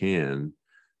possibly can,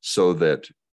 so that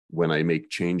when I make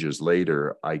changes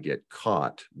later, I get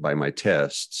caught by my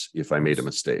tests if I made a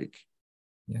mistake.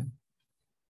 Yeah.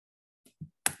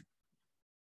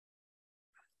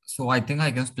 So I think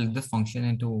I can split this function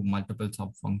into multiple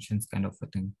sub functions, kind of a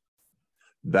thing.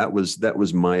 That was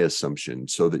my assumption,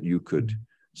 so that you could,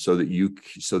 so that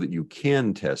you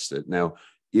can test it. Now,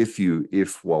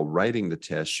 if while writing the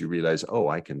test you realize, oh,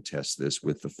 I can test this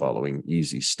with the following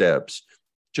easy steps,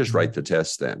 just write the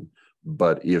test then.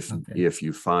 But if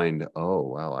you find, oh,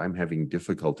 well, I'm having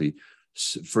difficulty,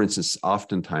 for instance,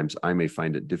 oftentimes I may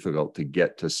find it difficult to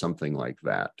get to something like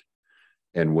that.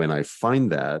 And when I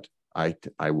find that,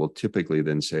 I will typically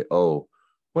then say, oh,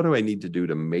 what do I need to do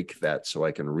to make that so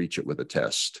I can reach it with a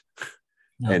test?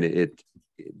 Yeah. And it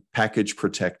package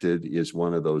protected is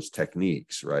one of those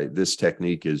techniques, right? This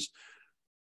technique is,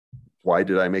 why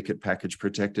did I make it package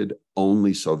protected?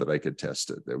 Only so that I could test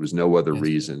it. There was no other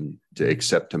reason to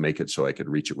except to make it so I could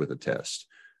reach it with a test.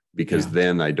 Because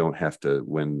then I don't have to,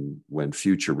 when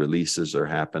future releases are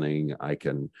happening, I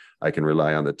can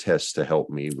rely on the tests to help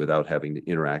me without having to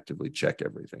interactively check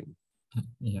everything.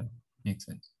 Yeah, makes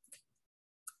sense.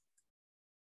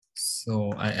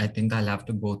 So I think I'll have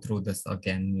to go through this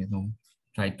again, you know,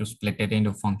 try to split it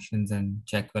into functions and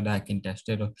check whether I can test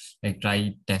it, or like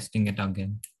try testing it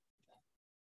again.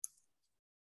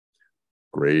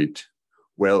 Great.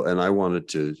 Well, and I wanted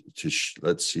to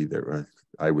let's see there.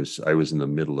 I was in the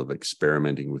middle of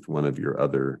experimenting with one of your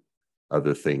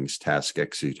other things, Task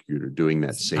Executor, doing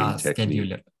that same technique.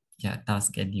 Scheduler. Yeah,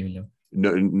 Task Scheduler.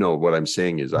 No, what I'm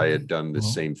saying is I had done the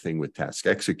same thing with Task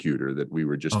Executor that we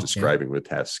were just describing with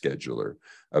Task Scheduler,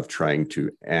 of trying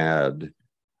to add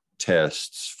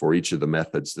tests for each of the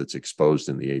methods that's exposed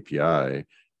in the API,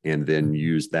 and then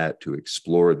use that to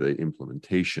explore the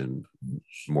implementation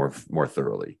more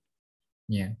thoroughly.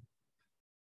 Yeah.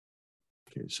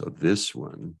 Okay, so this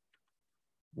one,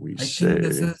 I think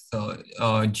this is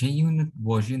JUnit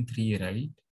version 3, right?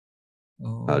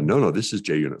 No, this is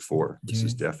JUnit 4. This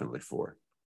is definitely 4.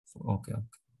 Okay.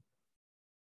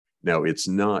 Now, it's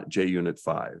not JUnit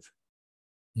 5.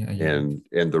 Yeah. And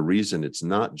the reason it's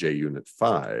not JUnit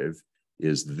 5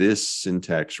 is this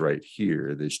syntax right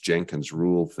here, this Jenkins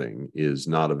rule thing, is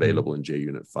not available in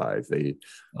JUnit 5.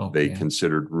 They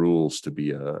considered rules to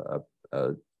be a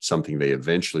something they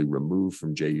eventually removed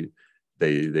from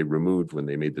they removed when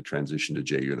they made the transition to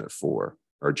JUnit 4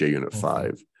 or JUnit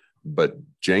 5. But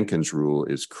Jenkins rule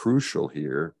is crucial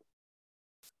here,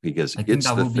 because I think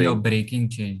that will be a breaking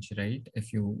change, right?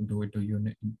 If you do it to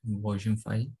unit version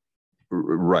 5.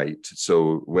 Right.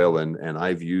 So, well, and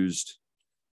I've used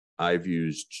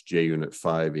JUnit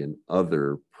 5 in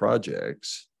other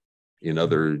projects, in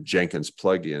other Jenkins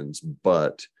plugins,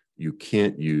 but you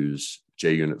can't use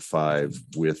JUnit 5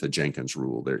 with a Jenkins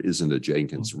rule. There isn't a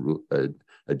Jenkins rule, a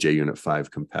JUnit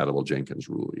 5 compatible Jenkins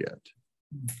rule yet.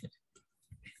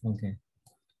 Okay.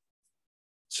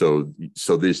 So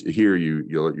this here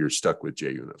you're stuck with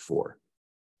JUnit 4.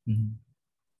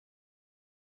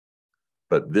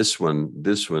 But this one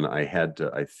I had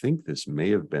to, I think this may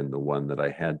have been the one that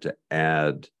I had to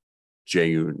add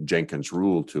Jenkins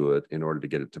rule to it in order to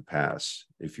get it to pass.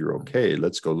 If you're okay,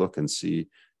 let's go look and see.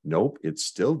 Nope, it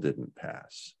still didn't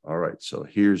pass. All right, so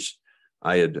here's,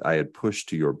 I had pushed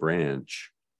to your branch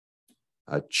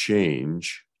a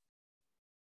change.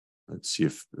 Let's see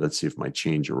if my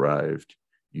change arrived.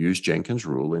 Use Jenkins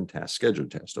rule in task schedule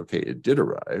test. Okay, it did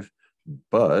arrive,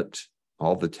 but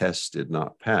all the tests did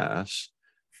not pass.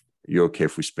 You okay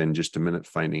if we spend just a minute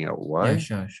finding out why?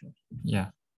 Yeah, sure. Yeah.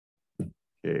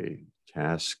 Okay,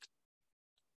 task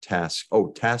test.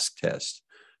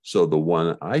 So the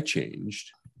one I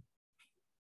changed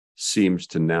seems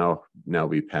to now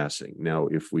be passing. Now,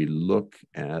 if we look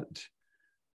at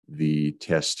the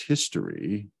test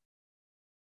history,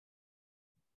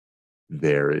 is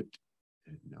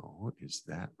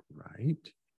that right?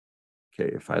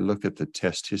 Okay, if I look at the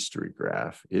test history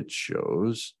graph, it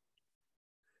shows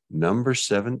number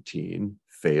 17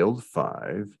 failed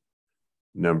 5,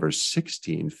 number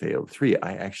 16 failed 3.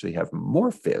 I actually have more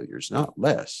failures, not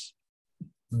less.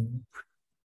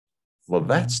 Well,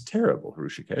 that's terrible,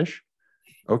 Hrishikesh.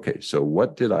 Okay, so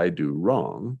what did I do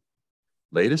wrong?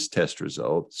 Latest test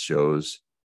results shows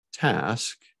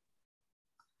task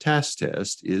test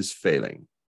is failing.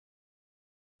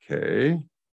 Okay,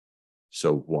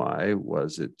 so why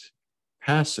was it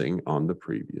passing on the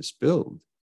previous build?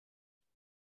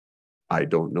 I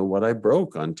don't know what I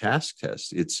broke on task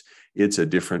test. It's a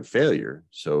different failure.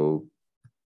 So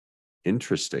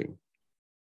interesting.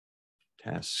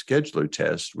 Task scheduler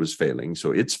test was failing,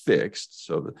 so it's fixed.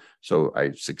 So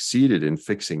I succeeded in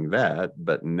fixing that,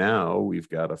 but now we've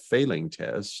got a failing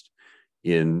test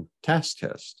in task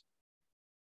test.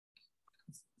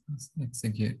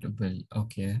 Executable.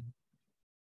 Okay.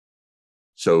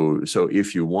 So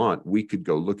if you want, we could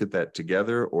go look at that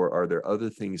together, or are there other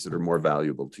things that are more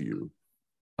valuable to you?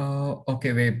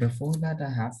 Okay, wait, before that, I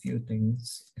have few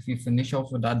things. If you finish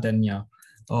off with that, then yeah.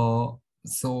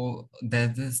 So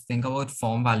there's this thing about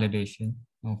form validation.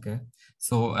 Okay.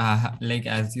 So like,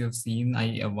 as you've seen,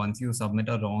 once you submit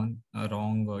a wrong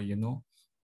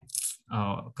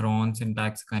cron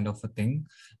syntax kind of a thing,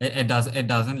 it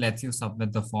doesn't let you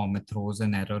submit the form. It throws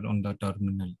an error on the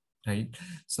terminal. right?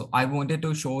 So I wanted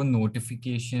to show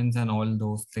notifications and all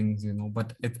those things,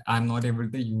 but I'm not able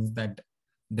to use that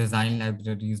design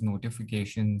libraries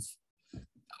notifications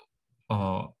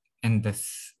uh, in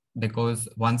this, because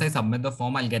once I submit the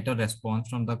form, I'll get a response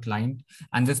from the client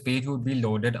and this page would be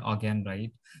loaded again,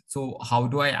 right? So how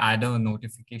do I add a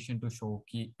notification to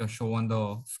show on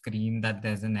the screen that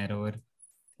there's an error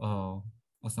or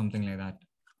something like that?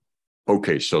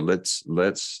 Okay, so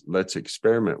let's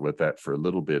experiment with that for a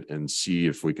little bit and see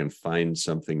if we can find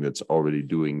something that's already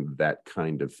doing that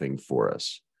kind of thing for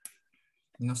us.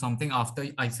 Something after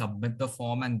I submit the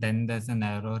form and then there's an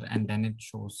error and then it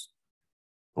shows.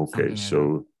 Okay,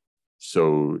 so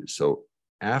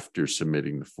after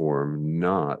submitting the form,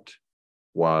 not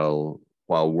while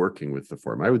working with the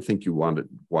form. I would think you want it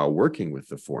while working with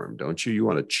the form, don't you? You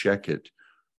want to check it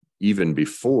even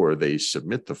before they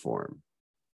submit the form.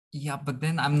 Yeah, but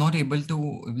then I'm not able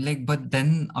to but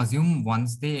then assume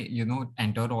once they,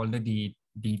 enter all the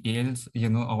details,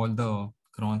 all the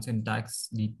cron syntax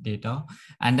data,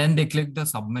 and then they click the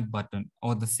submit button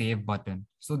or the save button.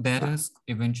 So there is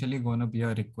eventually going to be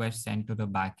a request sent to the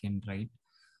backend, right?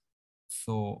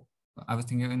 So I was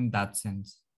thinking in that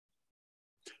sense.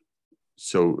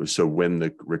 So when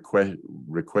the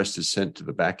request is sent to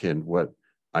the backend, what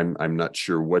I'm not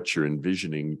sure what you're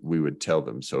envisioning we would tell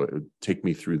them. So take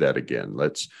me through that again.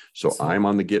 So I'm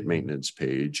on the Git maintenance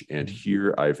page, and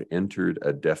here I've entered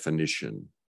a definition.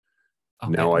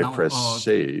 Okay, now I press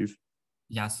save.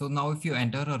 Yeah, so now if you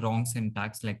enter a wrong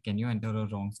syntax, can you enter a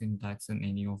wrong syntax in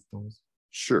any of those?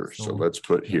 Sure. So let's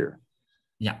put here.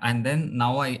 Yeah, and then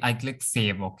now I click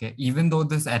save, okay? Even though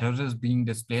this error is being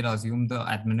displayed, assume the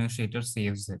administrator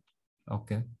saves it,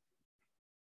 okay?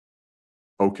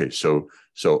 Okay, so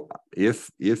if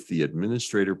the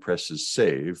administrator presses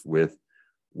save with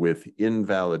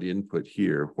invalid input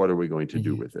here, what are we going to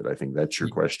do with it? I think that's your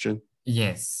question.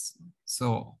 Yes.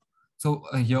 So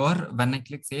here, when I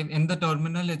click save in the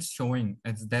terminal, it's showing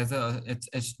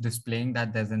it's displaying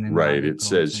that there's an invalid. Right. It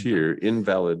says syntax here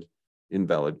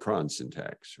invalid cron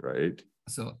syntax, right?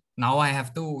 So now I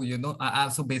have to,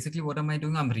 so basically what am I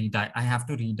doing? I have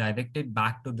to redirect it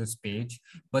back to this page,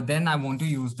 but then I want to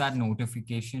use that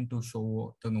notification to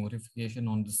show the notification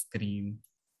on the screen.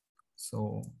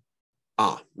 So.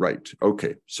 Right.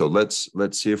 Okay. So let's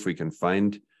see if we can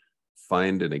find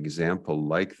an example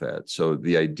like that. So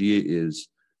the idea is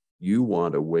you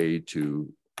want a way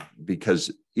to,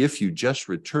 because if you just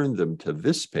return them to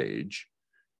this page,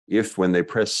 if when they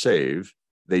press save,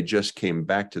 they just came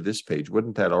back to this page,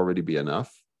 wouldn't that already be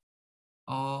enough?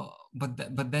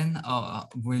 But then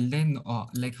will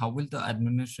they how will the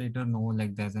administrator know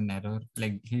there's an error?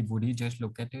 Would he just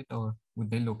look at it, or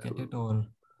would they look at it, or?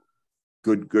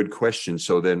 Good question.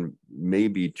 So then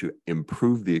maybe to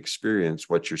improve the experience,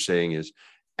 what you're saying is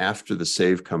after the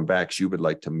save comebacks, you would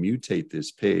like to mutate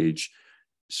this page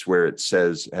where it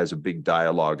has a big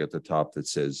dialogue at the top that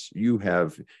says you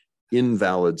have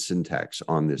invalid syntax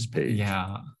on this page.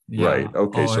 Yeah. Right.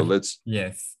 Okay. So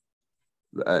yes.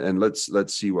 And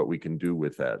let's see what we can do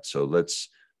with that. So let's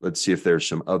see if there's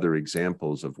some other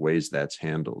examples of ways that's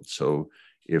handled. So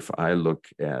if I look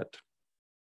at,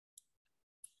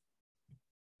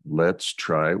 let's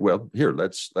try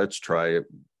it.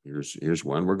 Here's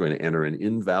one. We're going to enter an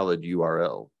invalid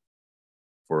URL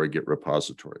for a Git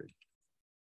repository.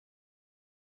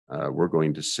 We're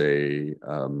going to say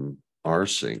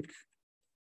rsync.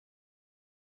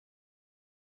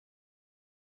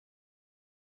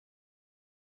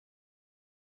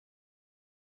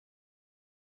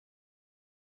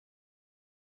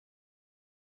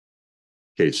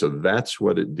 Okay, so that's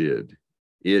what it did.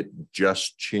 It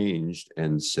just changed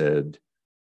and said,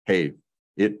 hey,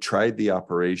 it tried the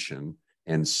operation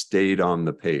and stayed on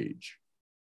the page.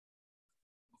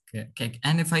 Okay.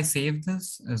 And if I save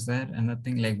this, is there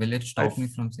anything will it stop me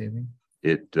from saving?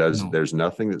 It does. No. There's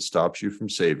nothing that stops you from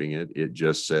saving it. It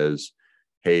just says,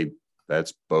 hey,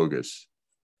 that's bogus.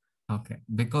 Okay,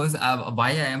 because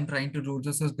why I am trying to do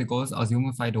this is because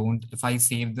assume if I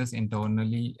save this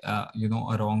internally, a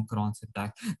wrong cron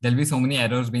syntax, there'll be so many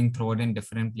errors being thrown in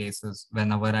different places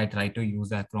whenever I try to use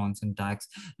that cron syntax,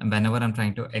 and whenever I'm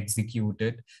trying to execute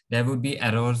it, there would be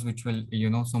errors which will,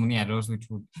 so many errors which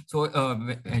would,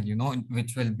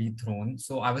 which will be thrown.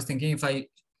 So I was thinking if I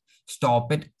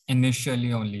stop it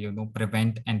initially only,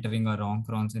 prevent entering a wrong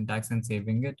cron syntax and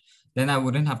saving it, then I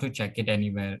wouldn't have to check it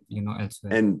anywhere,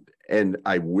 elsewhere. And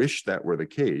I wish that were the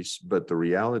case, but the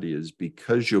reality is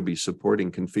because you'll be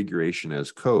supporting configuration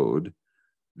as code,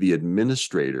 the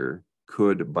administrator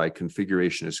could, by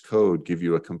configuration as code, give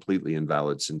you a completely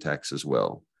invalid syntax as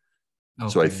well. Okay.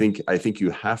 So I think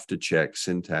you have to check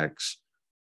syntax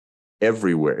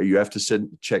everywhere. You have to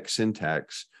check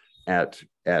syntax at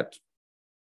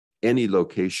any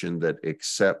location that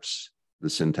accepts the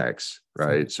syntax,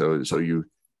 right? So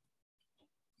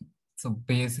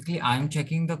basically, I'm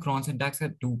checking the cron syntax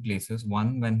at two places.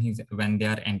 One when they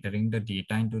are entering the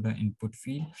data into the input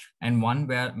field, and one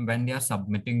when they are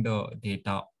submitting the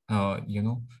data.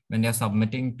 When they are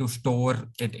submitting to store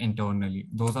it internally.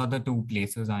 Those are the two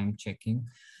places I'm checking.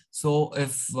 So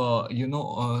if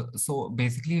so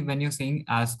basically, when you're saying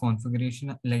as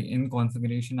configuration, like in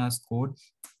configuration as code,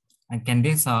 and can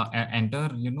they enter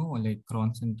like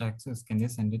cron syntaxes? Can they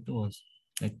send it to us?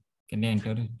 Like, can they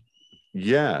enter it?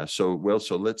 yeah, so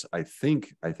I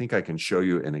think I can show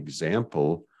you an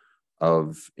example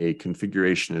of a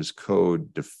configuration as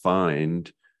code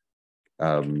defined.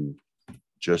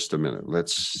 Just a minute.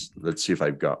 Let's see if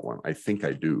I've got one. I think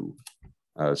I do.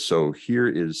 So here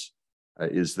is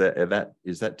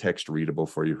that text readable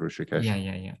for you, Hrishikesh?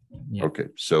 Yeah. Okay,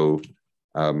 so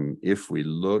if we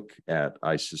look at,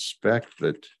 I suspect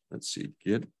that, let's see,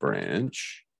 git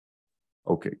branch.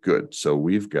 Okay, good. So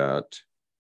we've got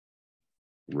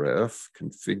ref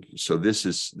config. So this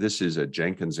is a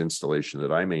Jenkins installation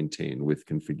that I maintain with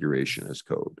configuration as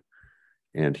code.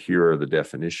 And here are the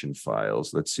definition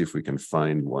files. Let's see if we can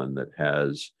find one that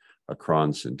has a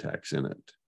cron syntax in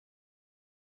it.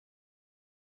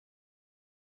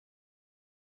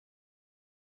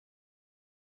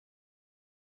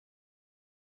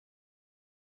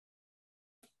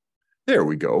 There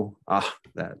we go. Ah,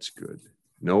 that's good.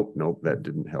 Nope, that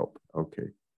didn't help.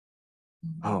 Okay.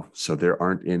 Oh, so there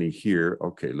aren't any here.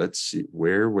 Okay, let's see.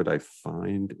 Where would I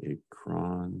find a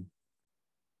cron?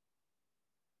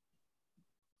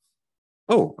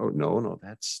 Oh, no,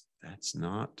 that's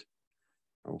not.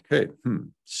 Okay,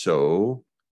 so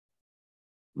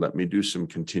let me do some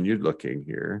continued looking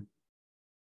here.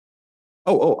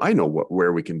 Oh, I know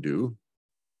where we can do.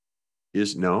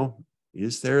 Is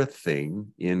there a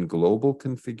thing in global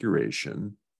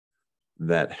configuration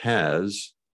that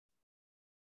has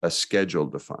a schedule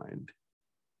defined?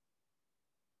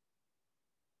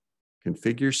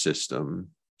 Configure system,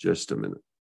 just a minute.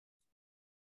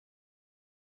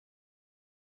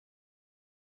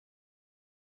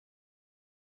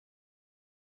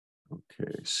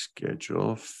 Okay,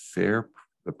 schedule,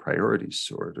 the priority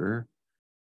sorter.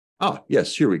 Oh,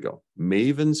 yes, here we go.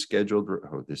 Maven scheduled,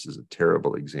 oh, this is a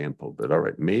terrible example, but all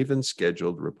right. Maven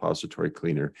scheduled repository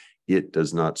cleaner. It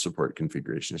does not support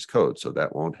configuration as code, so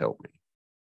that won't help me.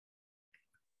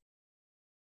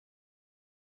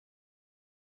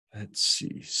 Let's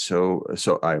see. So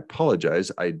I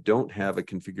apologize. I don't have a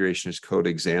configuration as code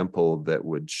example that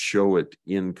would show it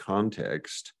in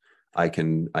context. I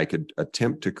could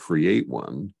attempt to create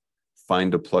one,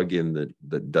 find a plugin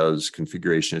that does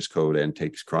configuration as code and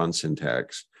takes cron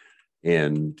syntax,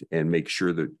 and make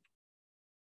sure that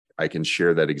I can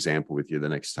share that example with you the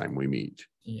next time we meet.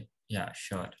 Yeah,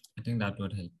 sure. I think that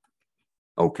would help.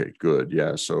 Okay, good.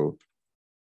 Yeah. So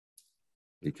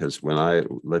because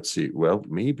let's see, well,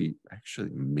 maybe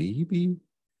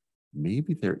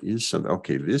there is some,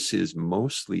 okay, this is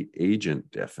mostly agent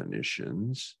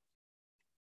definitions.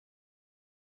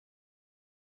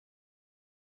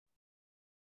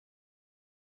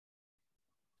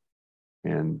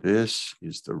 And this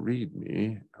is the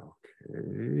README,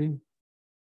 okay.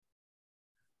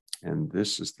 And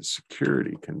this is the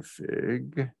security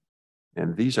config.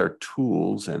 And these are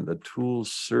tools, and the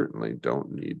tools certainly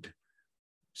don't need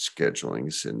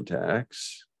scheduling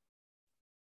syntax.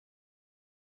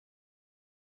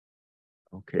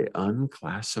 Okay,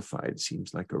 unclassified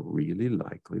seems like a really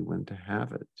likely one to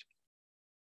have it.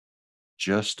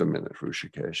 Just a minute,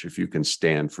 Hrishikesh, if you can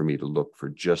stand for me to look for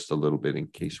just a little bit in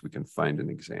case we can find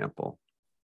an example.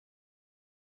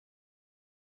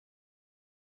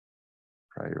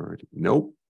 Priority,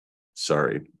 nope,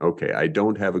 sorry. Okay, I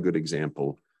don't have a good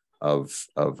example of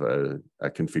a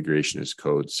configuration as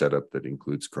code setup that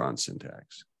includes cron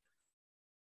syntax.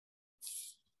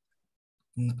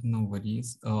 No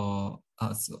worries. So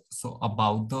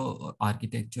about the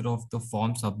architecture of the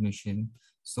form submission,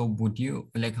 so would you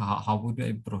like how would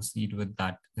I proceed with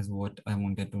that is what I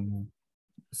wanted to know.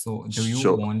 So do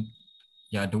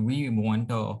we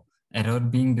want a error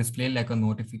being displayed like a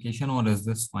notification, or is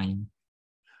this fine?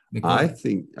 Because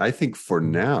I think for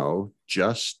now,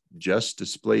 just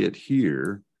display it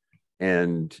here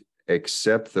and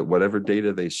accept that whatever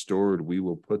data they stored, we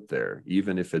will put there,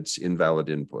 even if it's invalid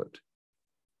input.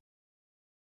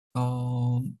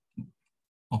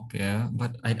 Okay,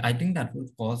 but I think that would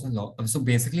cause a lot. So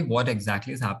basically what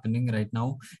exactly is happening right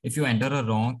now, if you enter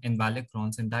a invalid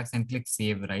cron syntax and click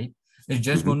save, right? It's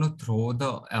just going to throw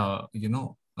the,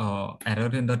 error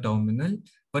in the terminal,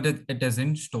 but it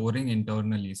isn't storing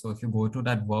internally. So if you go to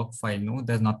that work file, no,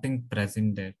 there's nothing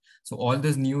present there. So all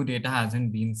this new data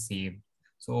hasn't been saved.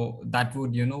 So that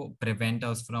would, prevent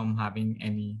us from having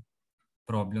any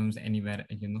problems anywhere,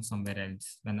 somewhere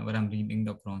else whenever I'm reading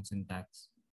the cron syntax.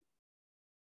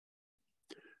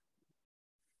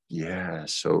 Yeah.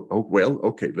 So,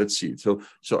 okay, let's see. So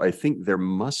I think there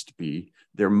must be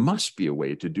a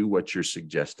way to do what you're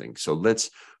suggesting. So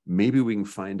maybe we can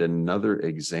find another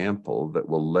example that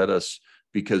will let us,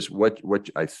 because what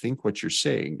I think what you're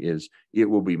saying is it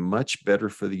will be much better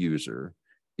for the user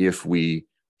if we,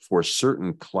 for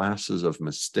certain classes of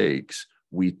mistakes,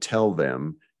 we tell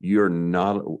them you're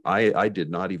not, I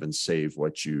did not even save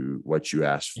what you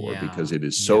asked for because it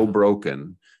is so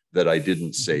broken that I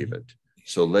didn't save it.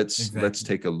 So let's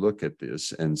take a look at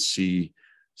this and see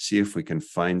if we can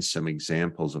find some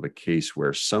examples of a case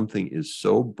where something is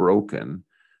so broken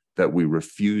that we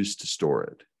refuse to store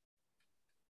it.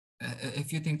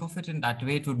 If you think of it in that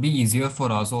way, it would be easier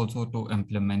for us also to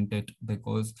implement it,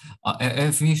 because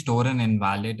if we store an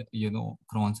invalid,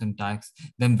 cron syntax,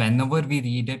 then whenever we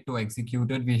read it to execute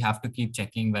it, we have to keep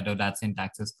checking whether that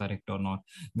syntax is correct or not.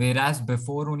 Whereas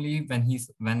before, only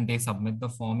when they submit the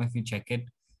form, if we check it,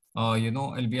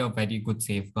 it'll be a very good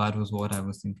safeguard, was what I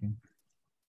was thinking.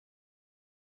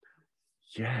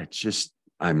 Yeah, it's just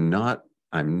I'm not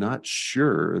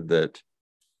sure that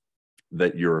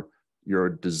your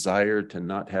desire to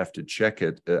not have to check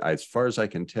it, as far as I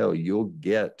can tell, you'll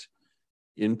get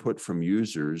input from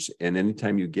users, and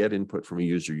anytime you get input from a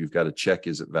user, you've got to check,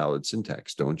 is it valid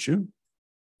syntax, don't you?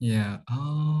 Yeah.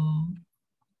 I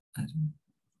don't,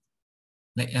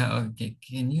 okay,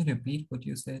 can you repeat what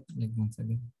you said once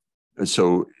again?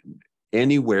 So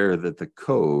anywhere that the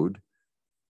code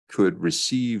could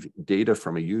receive data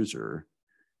from a user,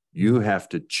 you have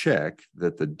to check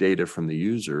that the data from the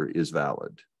user is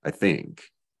valid, I think.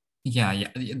 Yeah,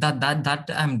 that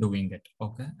I'm doing it,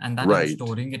 okay, and that I'm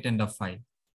storing it in the file,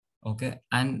 okay.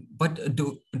 And but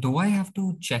do I have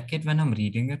to check it when I'm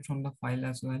reading it from the file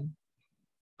as well?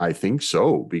 I think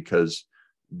so, because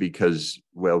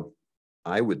well,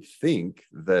 I would think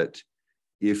that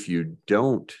if you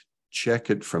don't check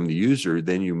it from the user,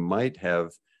 then you might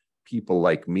have people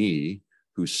like me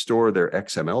who store their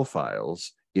XML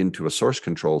files into a source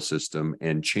control system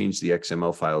and change the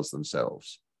XML files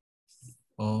themselves.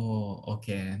 Oh,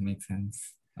 okay, makes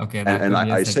sense. Okay, and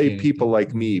I say people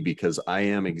like me because I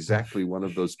am exactly one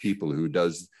of those people who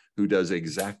does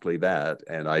exactly that.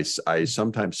 And I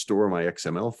sometimes store my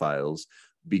XML files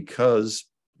because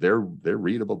they're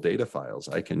readable data files.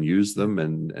 I can use them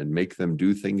and make them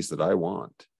do things that I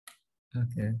want.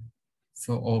 Okay.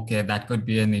 So, okay, that could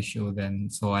be an issue then.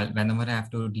 So whenever I have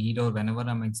to read or whenever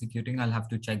I'm executing, I'll have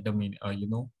to check the,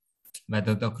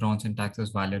 whether the cron syntax is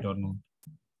valid or not.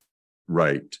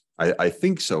 Right. I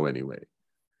think so anyway.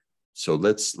 So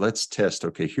let's test.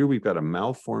 Okay, here we've got a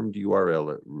malformed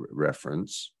URL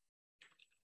reference.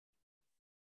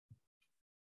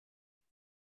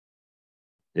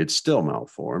 It's still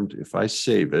malformed. If I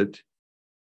save it,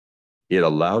 it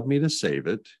allowed me to save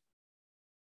it.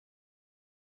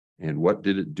 And what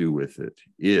did it do with it?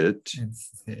 It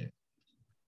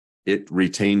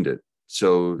retained it.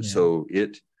 So the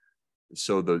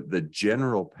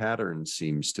general pattern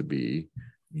seems to be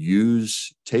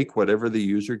take whatever the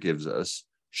user gives us,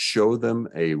 show them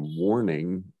a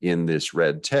warning in this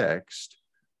red text,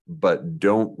 but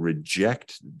don't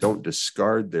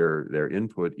discard their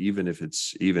input, even if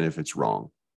it's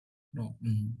wrong.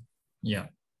 Yeah.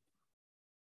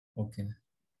 Okay.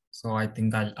 So I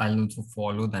think I'll also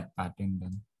follow that pattern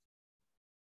then.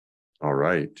 All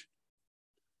right.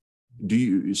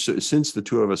 Since the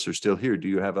two of us are still here, do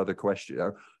you have other questions?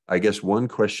 I guess one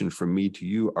question from me to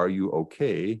you: are you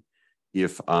okay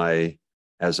if I,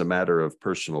 as a matter of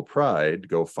personal pride,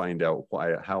 go find out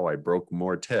how I broke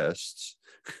more tests?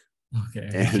 Okay.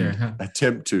 And sure.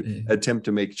 attempt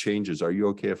to make changes? Are you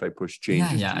okay if I push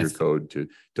changes to your code to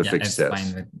fix tests?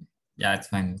 Fine with me. Yeah, it's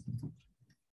fine with me.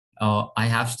 I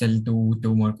have still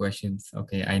two more questions.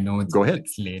 Okay, I know it's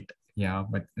late. Yeah,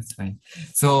 but it's fine.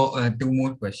 So two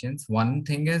more questions. One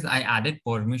thing is I added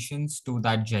permissions to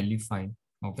that jelly file.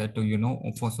 Okay, so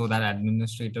that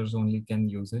administrators only can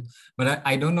use it. But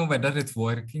I don't know whether it's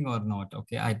working or not.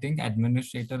 Okay, I think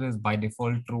administrator is by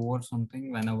default true or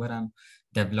something whenever I'm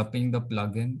developing the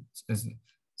plugin.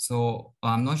 So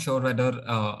I'm not sure whether,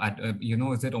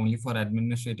 is it only for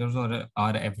administrators or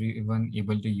are everyone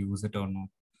able to use it or not?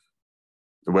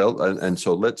 Well, and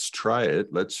so let's try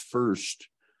it. Let's first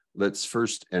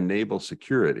enable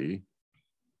security.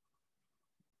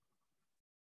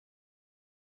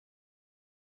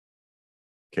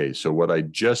 Okay, so what I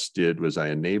just did was I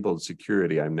enabled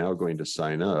security. I'm now going to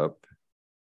sign up.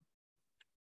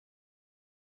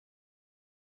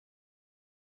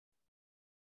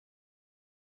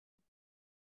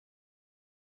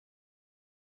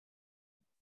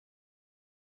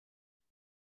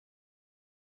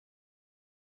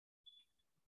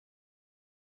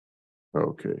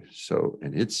 Okay, so,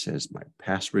 and it says my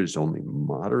password is only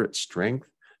moderate strength.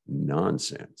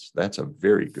 Nonsense. That's a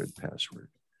very good password.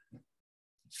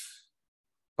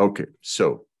 Okay,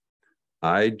 so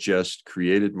I just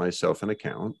created myself an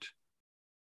account.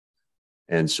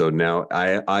 And so now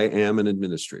I am an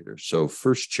administrator. So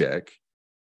first check,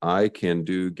 I can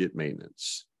do Git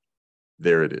maintenance.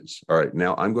 There it is. All right,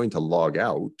 now I'm going to log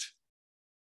out,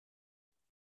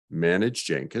 manage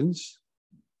Jenkins,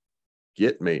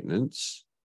 Git maintenance.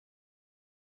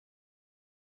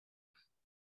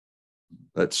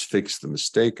 Let's fix the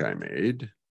mistake I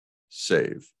made.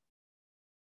 Save.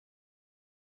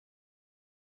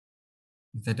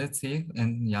 Did it save?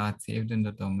 And yeah, it's saved in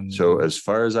the terminal. So as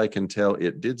far as I can tell,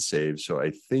 it did save. So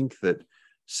I think that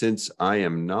since I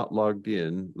am not logged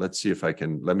in, let's see if I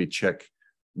can, let me check.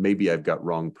 Maybe I've got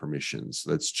wrong permissions.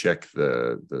 Let's check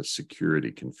the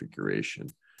security configuration,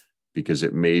 because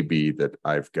it may be that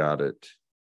I've got it.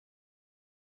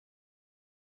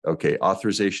 Okay,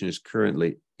 authorization is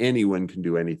currently anyone can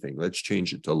do anything. Let's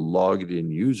change it to logged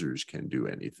in users can do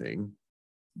anything.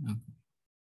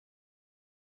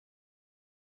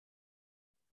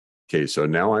 Okay, so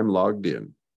now I'm logged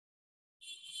in.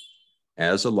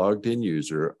 As a logged in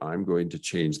user, I'm going to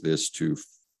change this to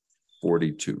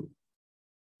 42.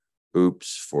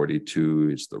 Oops, 42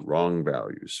 is the wrong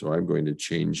value. So I'm going to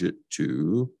change it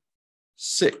to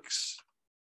 6.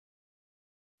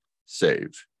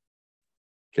 Save.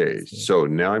 Okay, so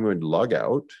now I'm going to log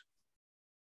out.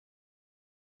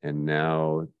 And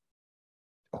now,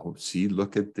 oh, see,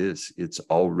 look at this. It's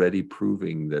already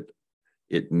proving that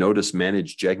notice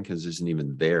manage Jenkins isn't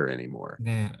even there anymore.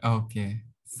 There, okay.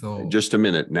 So just a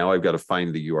minute. Now I've got to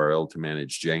find the URL to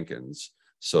manage Jenkins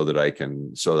so that I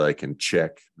can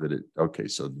check that it, okay,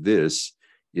 so this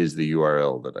is the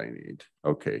URL that I need.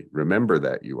 Okay, remember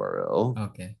that URL.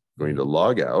 Okay. Going to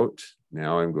log out.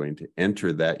 Now I'm going to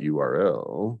enter that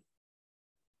URL.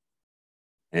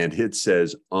 And it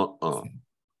says, Okay.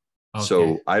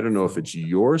 So I don't know if it's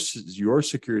your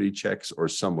security checks or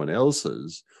someone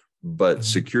else's, but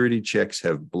security checks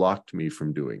have blocked me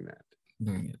from doing that.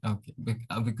 Doing it. Okay.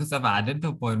 Because I've added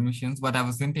the permissions, but I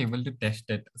wasn't able to test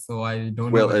it. So I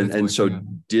don't know. Well, and so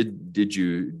did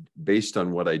you, based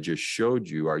on what I just showed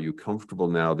you, are you comfortable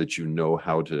now that you know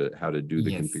how to do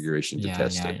the configuration to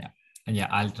test it? Yeah,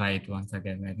 I'll try it once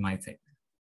again at my side.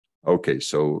 Okay,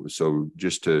 so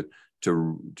just to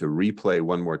replay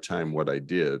one more time what I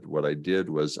did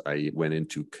was I went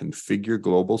into configure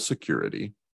global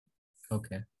security.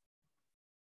 Okay.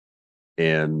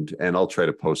 And I'll try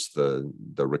to post the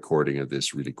recording of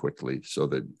this really quickly so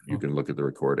that you can look at the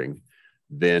recording.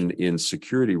 Then in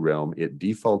security realm, it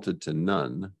defaulted to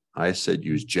none. I said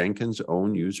use Jenkins'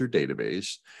 own user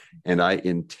database, and I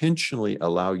intentionally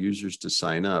allow users to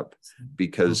sign up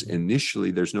because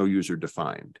initially there's no user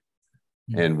defined.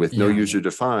 And with no user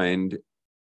defined,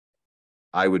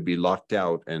 I would be locked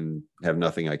out and have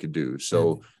nothing I could do.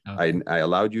 So I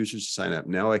allowed users to sign up.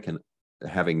 Now I can,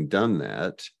 having done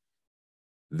that,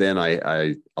 then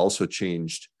I also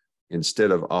changed,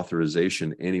 instead of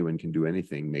authorization, anyone can do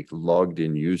anything, make logged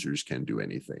in users can do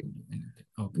anything.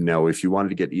 Now, if you wanted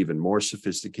to get even more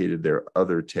sophisticated, there are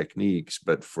other techniques,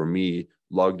 but for me,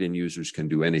 logged in users can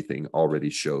do anything already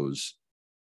shows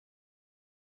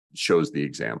the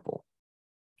example.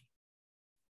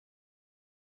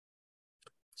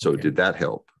 So did that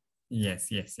help? Yes.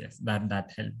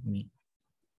 That helped me.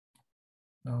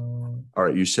 All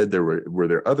right, you said were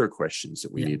there other questions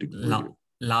that we need to review?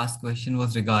 Last question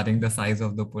was regarding the size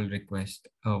of the pull request.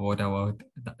 What about,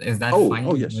 is that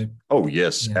fine? Oh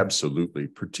yes, absolutely.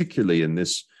 Particularly in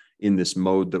this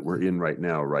mode that we're in right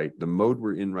now, right? The mode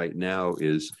we're in right now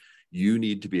is you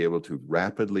need to be able to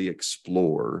rapidly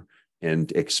explore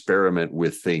and experiment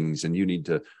with things, and you need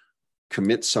to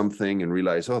commit something and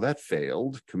realize, oh, that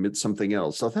failed, commit something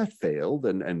else, oh, that failed,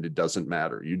 and it doesn't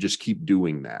matter. You just keep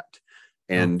doing that.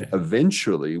 And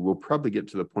eventually we'll probably get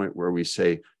to the point where we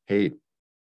say, hey,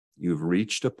 you've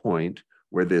reached a point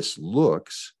where this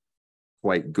looks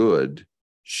quite good.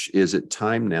 Is it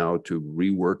time now to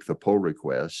rework the pull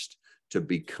request to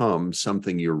become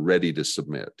something you're ready to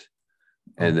submit?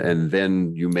 And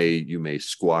then you may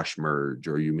squash merge,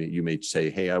 or you may say,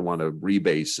 hey, I want to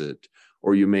rebase it.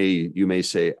 Or you may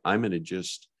say, I'm going to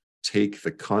just take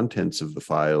the contents of the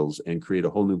files and create a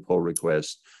whole new pull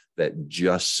request that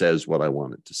just says what I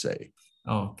want it to say.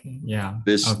 Okay. Yeah.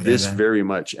 This Okay. very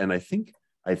much, and I think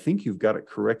you've got it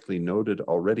correctly noted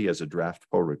already as a draft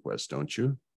pull request, don't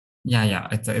you? Yeah.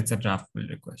 It's a draft pull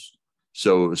request.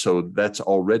 So that's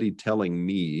already telling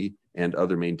me and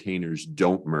other maintainers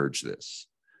don't merge this.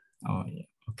 Oh yeah.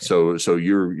 Okay. So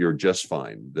you're just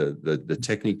fine. The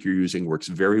technique you're using works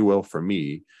very well for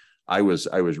me. I was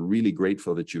really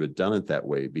grateful that you had done it that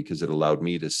way, because it allowed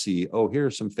me to see, oh, here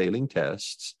are some failing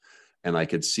tests, and I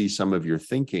could see some of your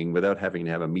thinking without having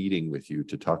to have a meeting with you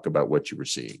to talk about what you were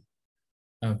seeing.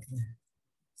 Okay.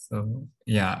 So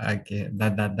yeah, okay,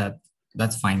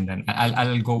 that's fine then.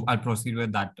 I'll proceed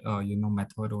with that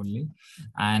method only.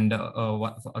 And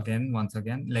once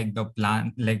again, like the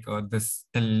plan, like this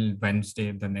till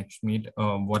Wednesday, the next meet,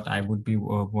 what I would be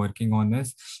working on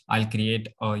is I'll create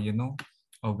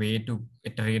a way to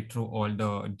iterate through all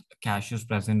the caches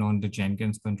present on the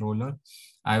Jenkins controller.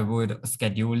 I would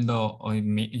schedule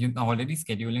already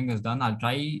scheduling is done. I'll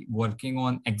try working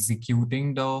on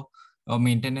executing the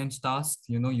maintenance tasks,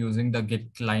 using the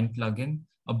Git client plugin,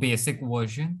 a basic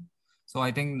version. So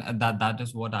I think that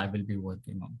is what I will be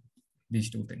working on,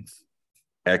 these two things.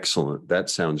 Excellent.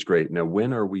 That sounds great. Now,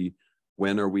 when are we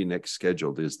next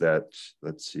scheduled? Is that,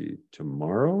 let's see,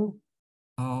 tomorrow?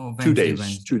 Wednesday, 2 days.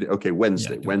 Wednesday. 2 days. Okay,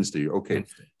 Wednesday. Yeah, Wednesday. Okay.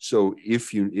 Wednesday. So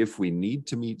if we need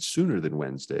to meet sooner than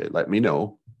Wednesday, let me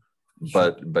know.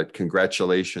 Sure. But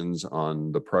congratulations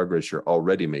on the progress you're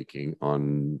already making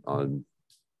on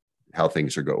how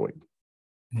things are going.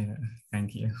 Yeah,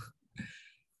 thank you.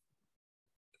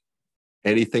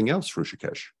 Anything else,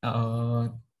 Hrishikesh?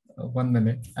 1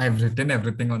 minute. I've written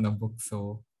everything on a book,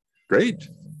 so great.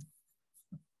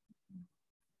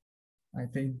 I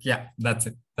think, yeah, that's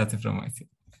it. That's it from my side.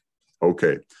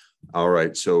 Okay. All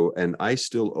right. So, and I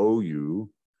still owe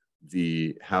you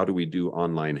the how do we do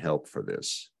online help for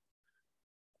this?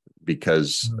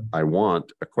 Because I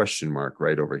want a question mark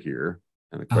right over here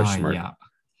and a question mark. Yeah.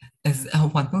 Is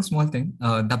one more small thing.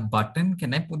 The button,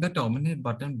 can I put the terminate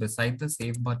button beside the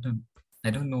save button? I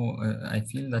don't know. I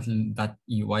feel that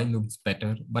UI looks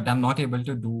better, but I'm not able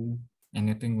to do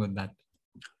anything with that.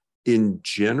 In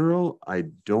general, I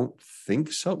don't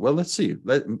think so. Well, let's see.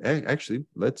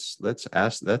 Let's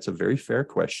ask. That's a very fair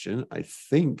question. I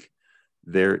think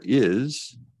there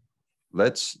is.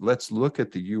 Let's look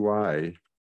at the UI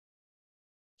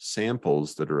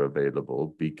samples that are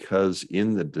available, because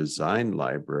in the design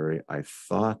library, I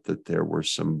thought that there were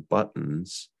some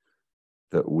buttons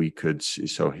that we could see.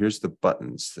 So here's the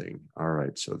buttons thing. All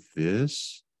right. So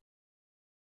this.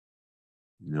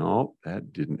 No,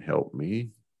 that didn't help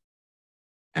me.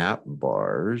 App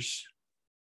bars.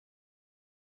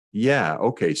 Yeah,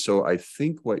 okay. So I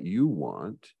think what you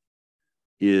want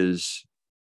is,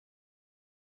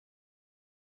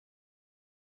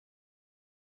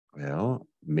 well,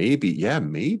 maybe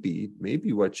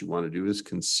what you want to do is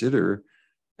consider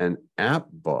an app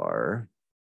bar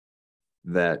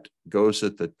that goes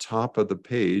at the top of the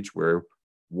page, where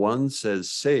one says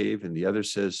save and the other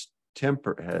says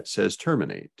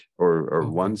terminate, or okay.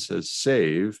 One says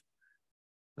save.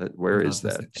 Where is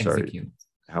that? Sorry,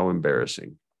 how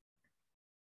embarrassing.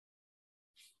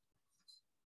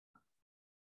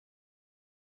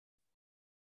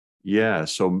 Yeah,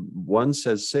 so one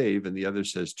says save and the other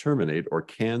says terminate or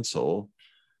cancel.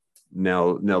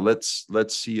 Now let's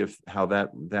see how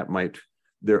that might.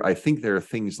 I think there are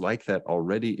things like that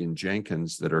already in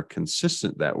Jenkins that are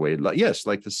consistent that way. Yes,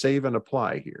 like the save and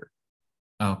apply here.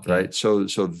 Okay. Right. So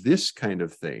this kind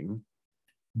of thing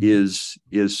is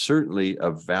certainly a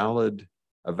valid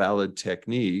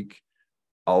technique,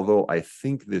 although I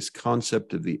think this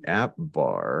concept of the app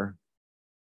bar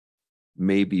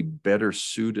may be better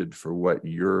suited for what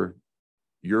you're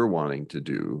wanting to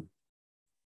do.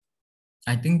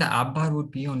 I think the app bar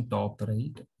would be on top,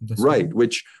 right? Right,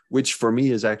 which for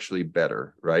me is actually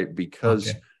better, right?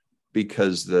 Because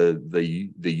the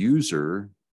user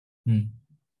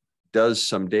does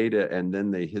some data and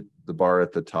then they hit the bar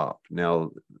at the top.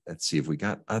 Now, let's see if we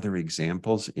got other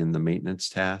examples in the maintenance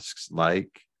tasks,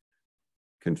 like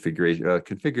configuration.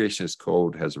 Configuration as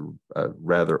code has a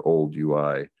rather old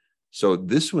UI. So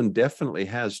this one definitely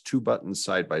has two buttons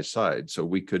side by side. So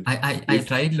we could. I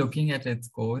tried looking at its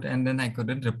code and then I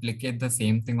couldn't replicate the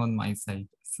same thing on my side.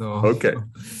 So okay,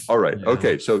 all right, yeah.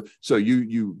 Okay. So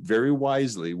you very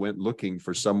wisely went looking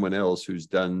for someone else who's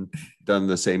done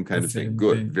the same kind of thing.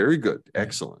 Good, very good,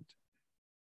 excellent.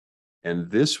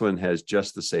 And this one has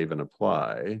just the save and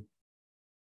apply.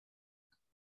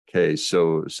 Okay,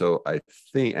 so I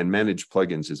think, and manage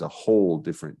plugins is a whole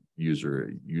different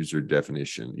user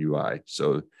definition UI.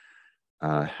 So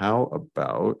how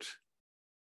about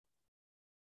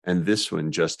And this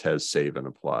one just has save and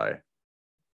apply.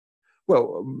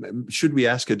 Well, should we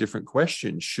ask a different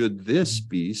question? Should this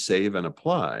be save and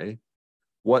apply?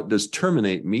 What does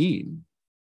terminate mean?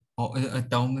 Oh,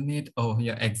 terminate. Oh,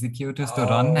 yeah. Execute is to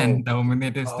run and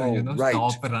terminate is to, Right,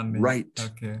 stop running. right.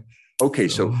 Okay. Okay,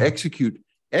 so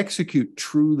execute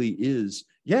truly is,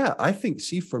 yeah, I think,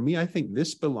 see, for me, I think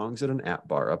this belongs at an app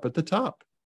bar up at the top.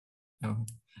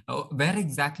 Oh, where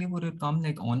exactly would it come?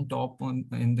 Like on top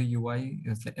in the UI?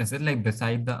 Is it like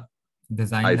beside the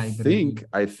design library?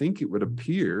 I think it would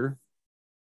appear.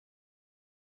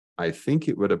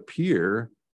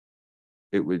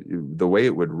 The way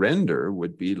it would render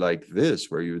would be like this,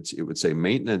 where it would say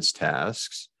maintenance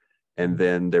tasks, and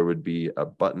then there would be a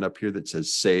button up here that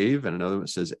says save, and another one that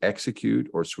says execute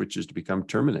or switches to become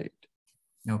terminate.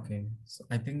 Okay, so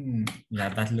I think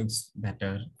that looks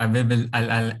better.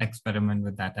 I'll experiment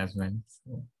with that as well.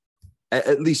 So.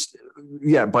 At least,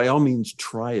 yeah, by all means,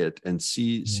 try it and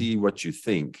see what you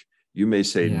think. You may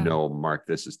say, no, Mark,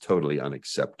 this is totally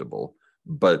unacceptable.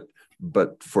 But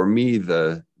for me,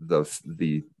 the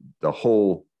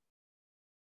whole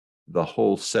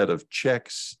set of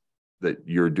checks that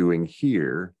you're doing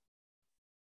here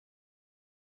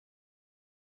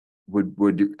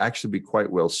would actually be quite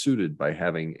well suited by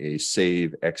having a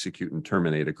save, execute, and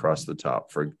terminate across the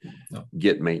top for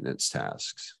Git maintenance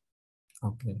tasks.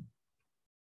 Okay.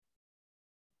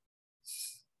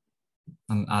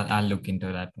 I'll look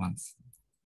into that once.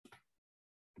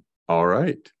 All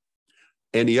right.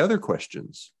 Any other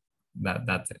questions?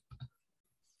 That's it.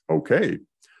 Okay.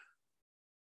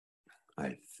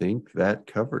 I think that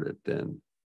covered it then.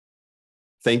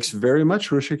 Thanks very much,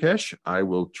 Rishikesh. I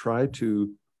will try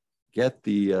to get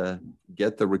the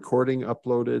recording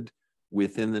uploaded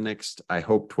within the next, I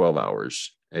hope, 12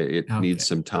 hours. It needs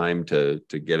some time to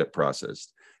get it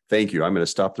processed. Thank you. I'm going to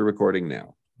stop the recording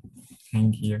now.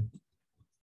 Thank you.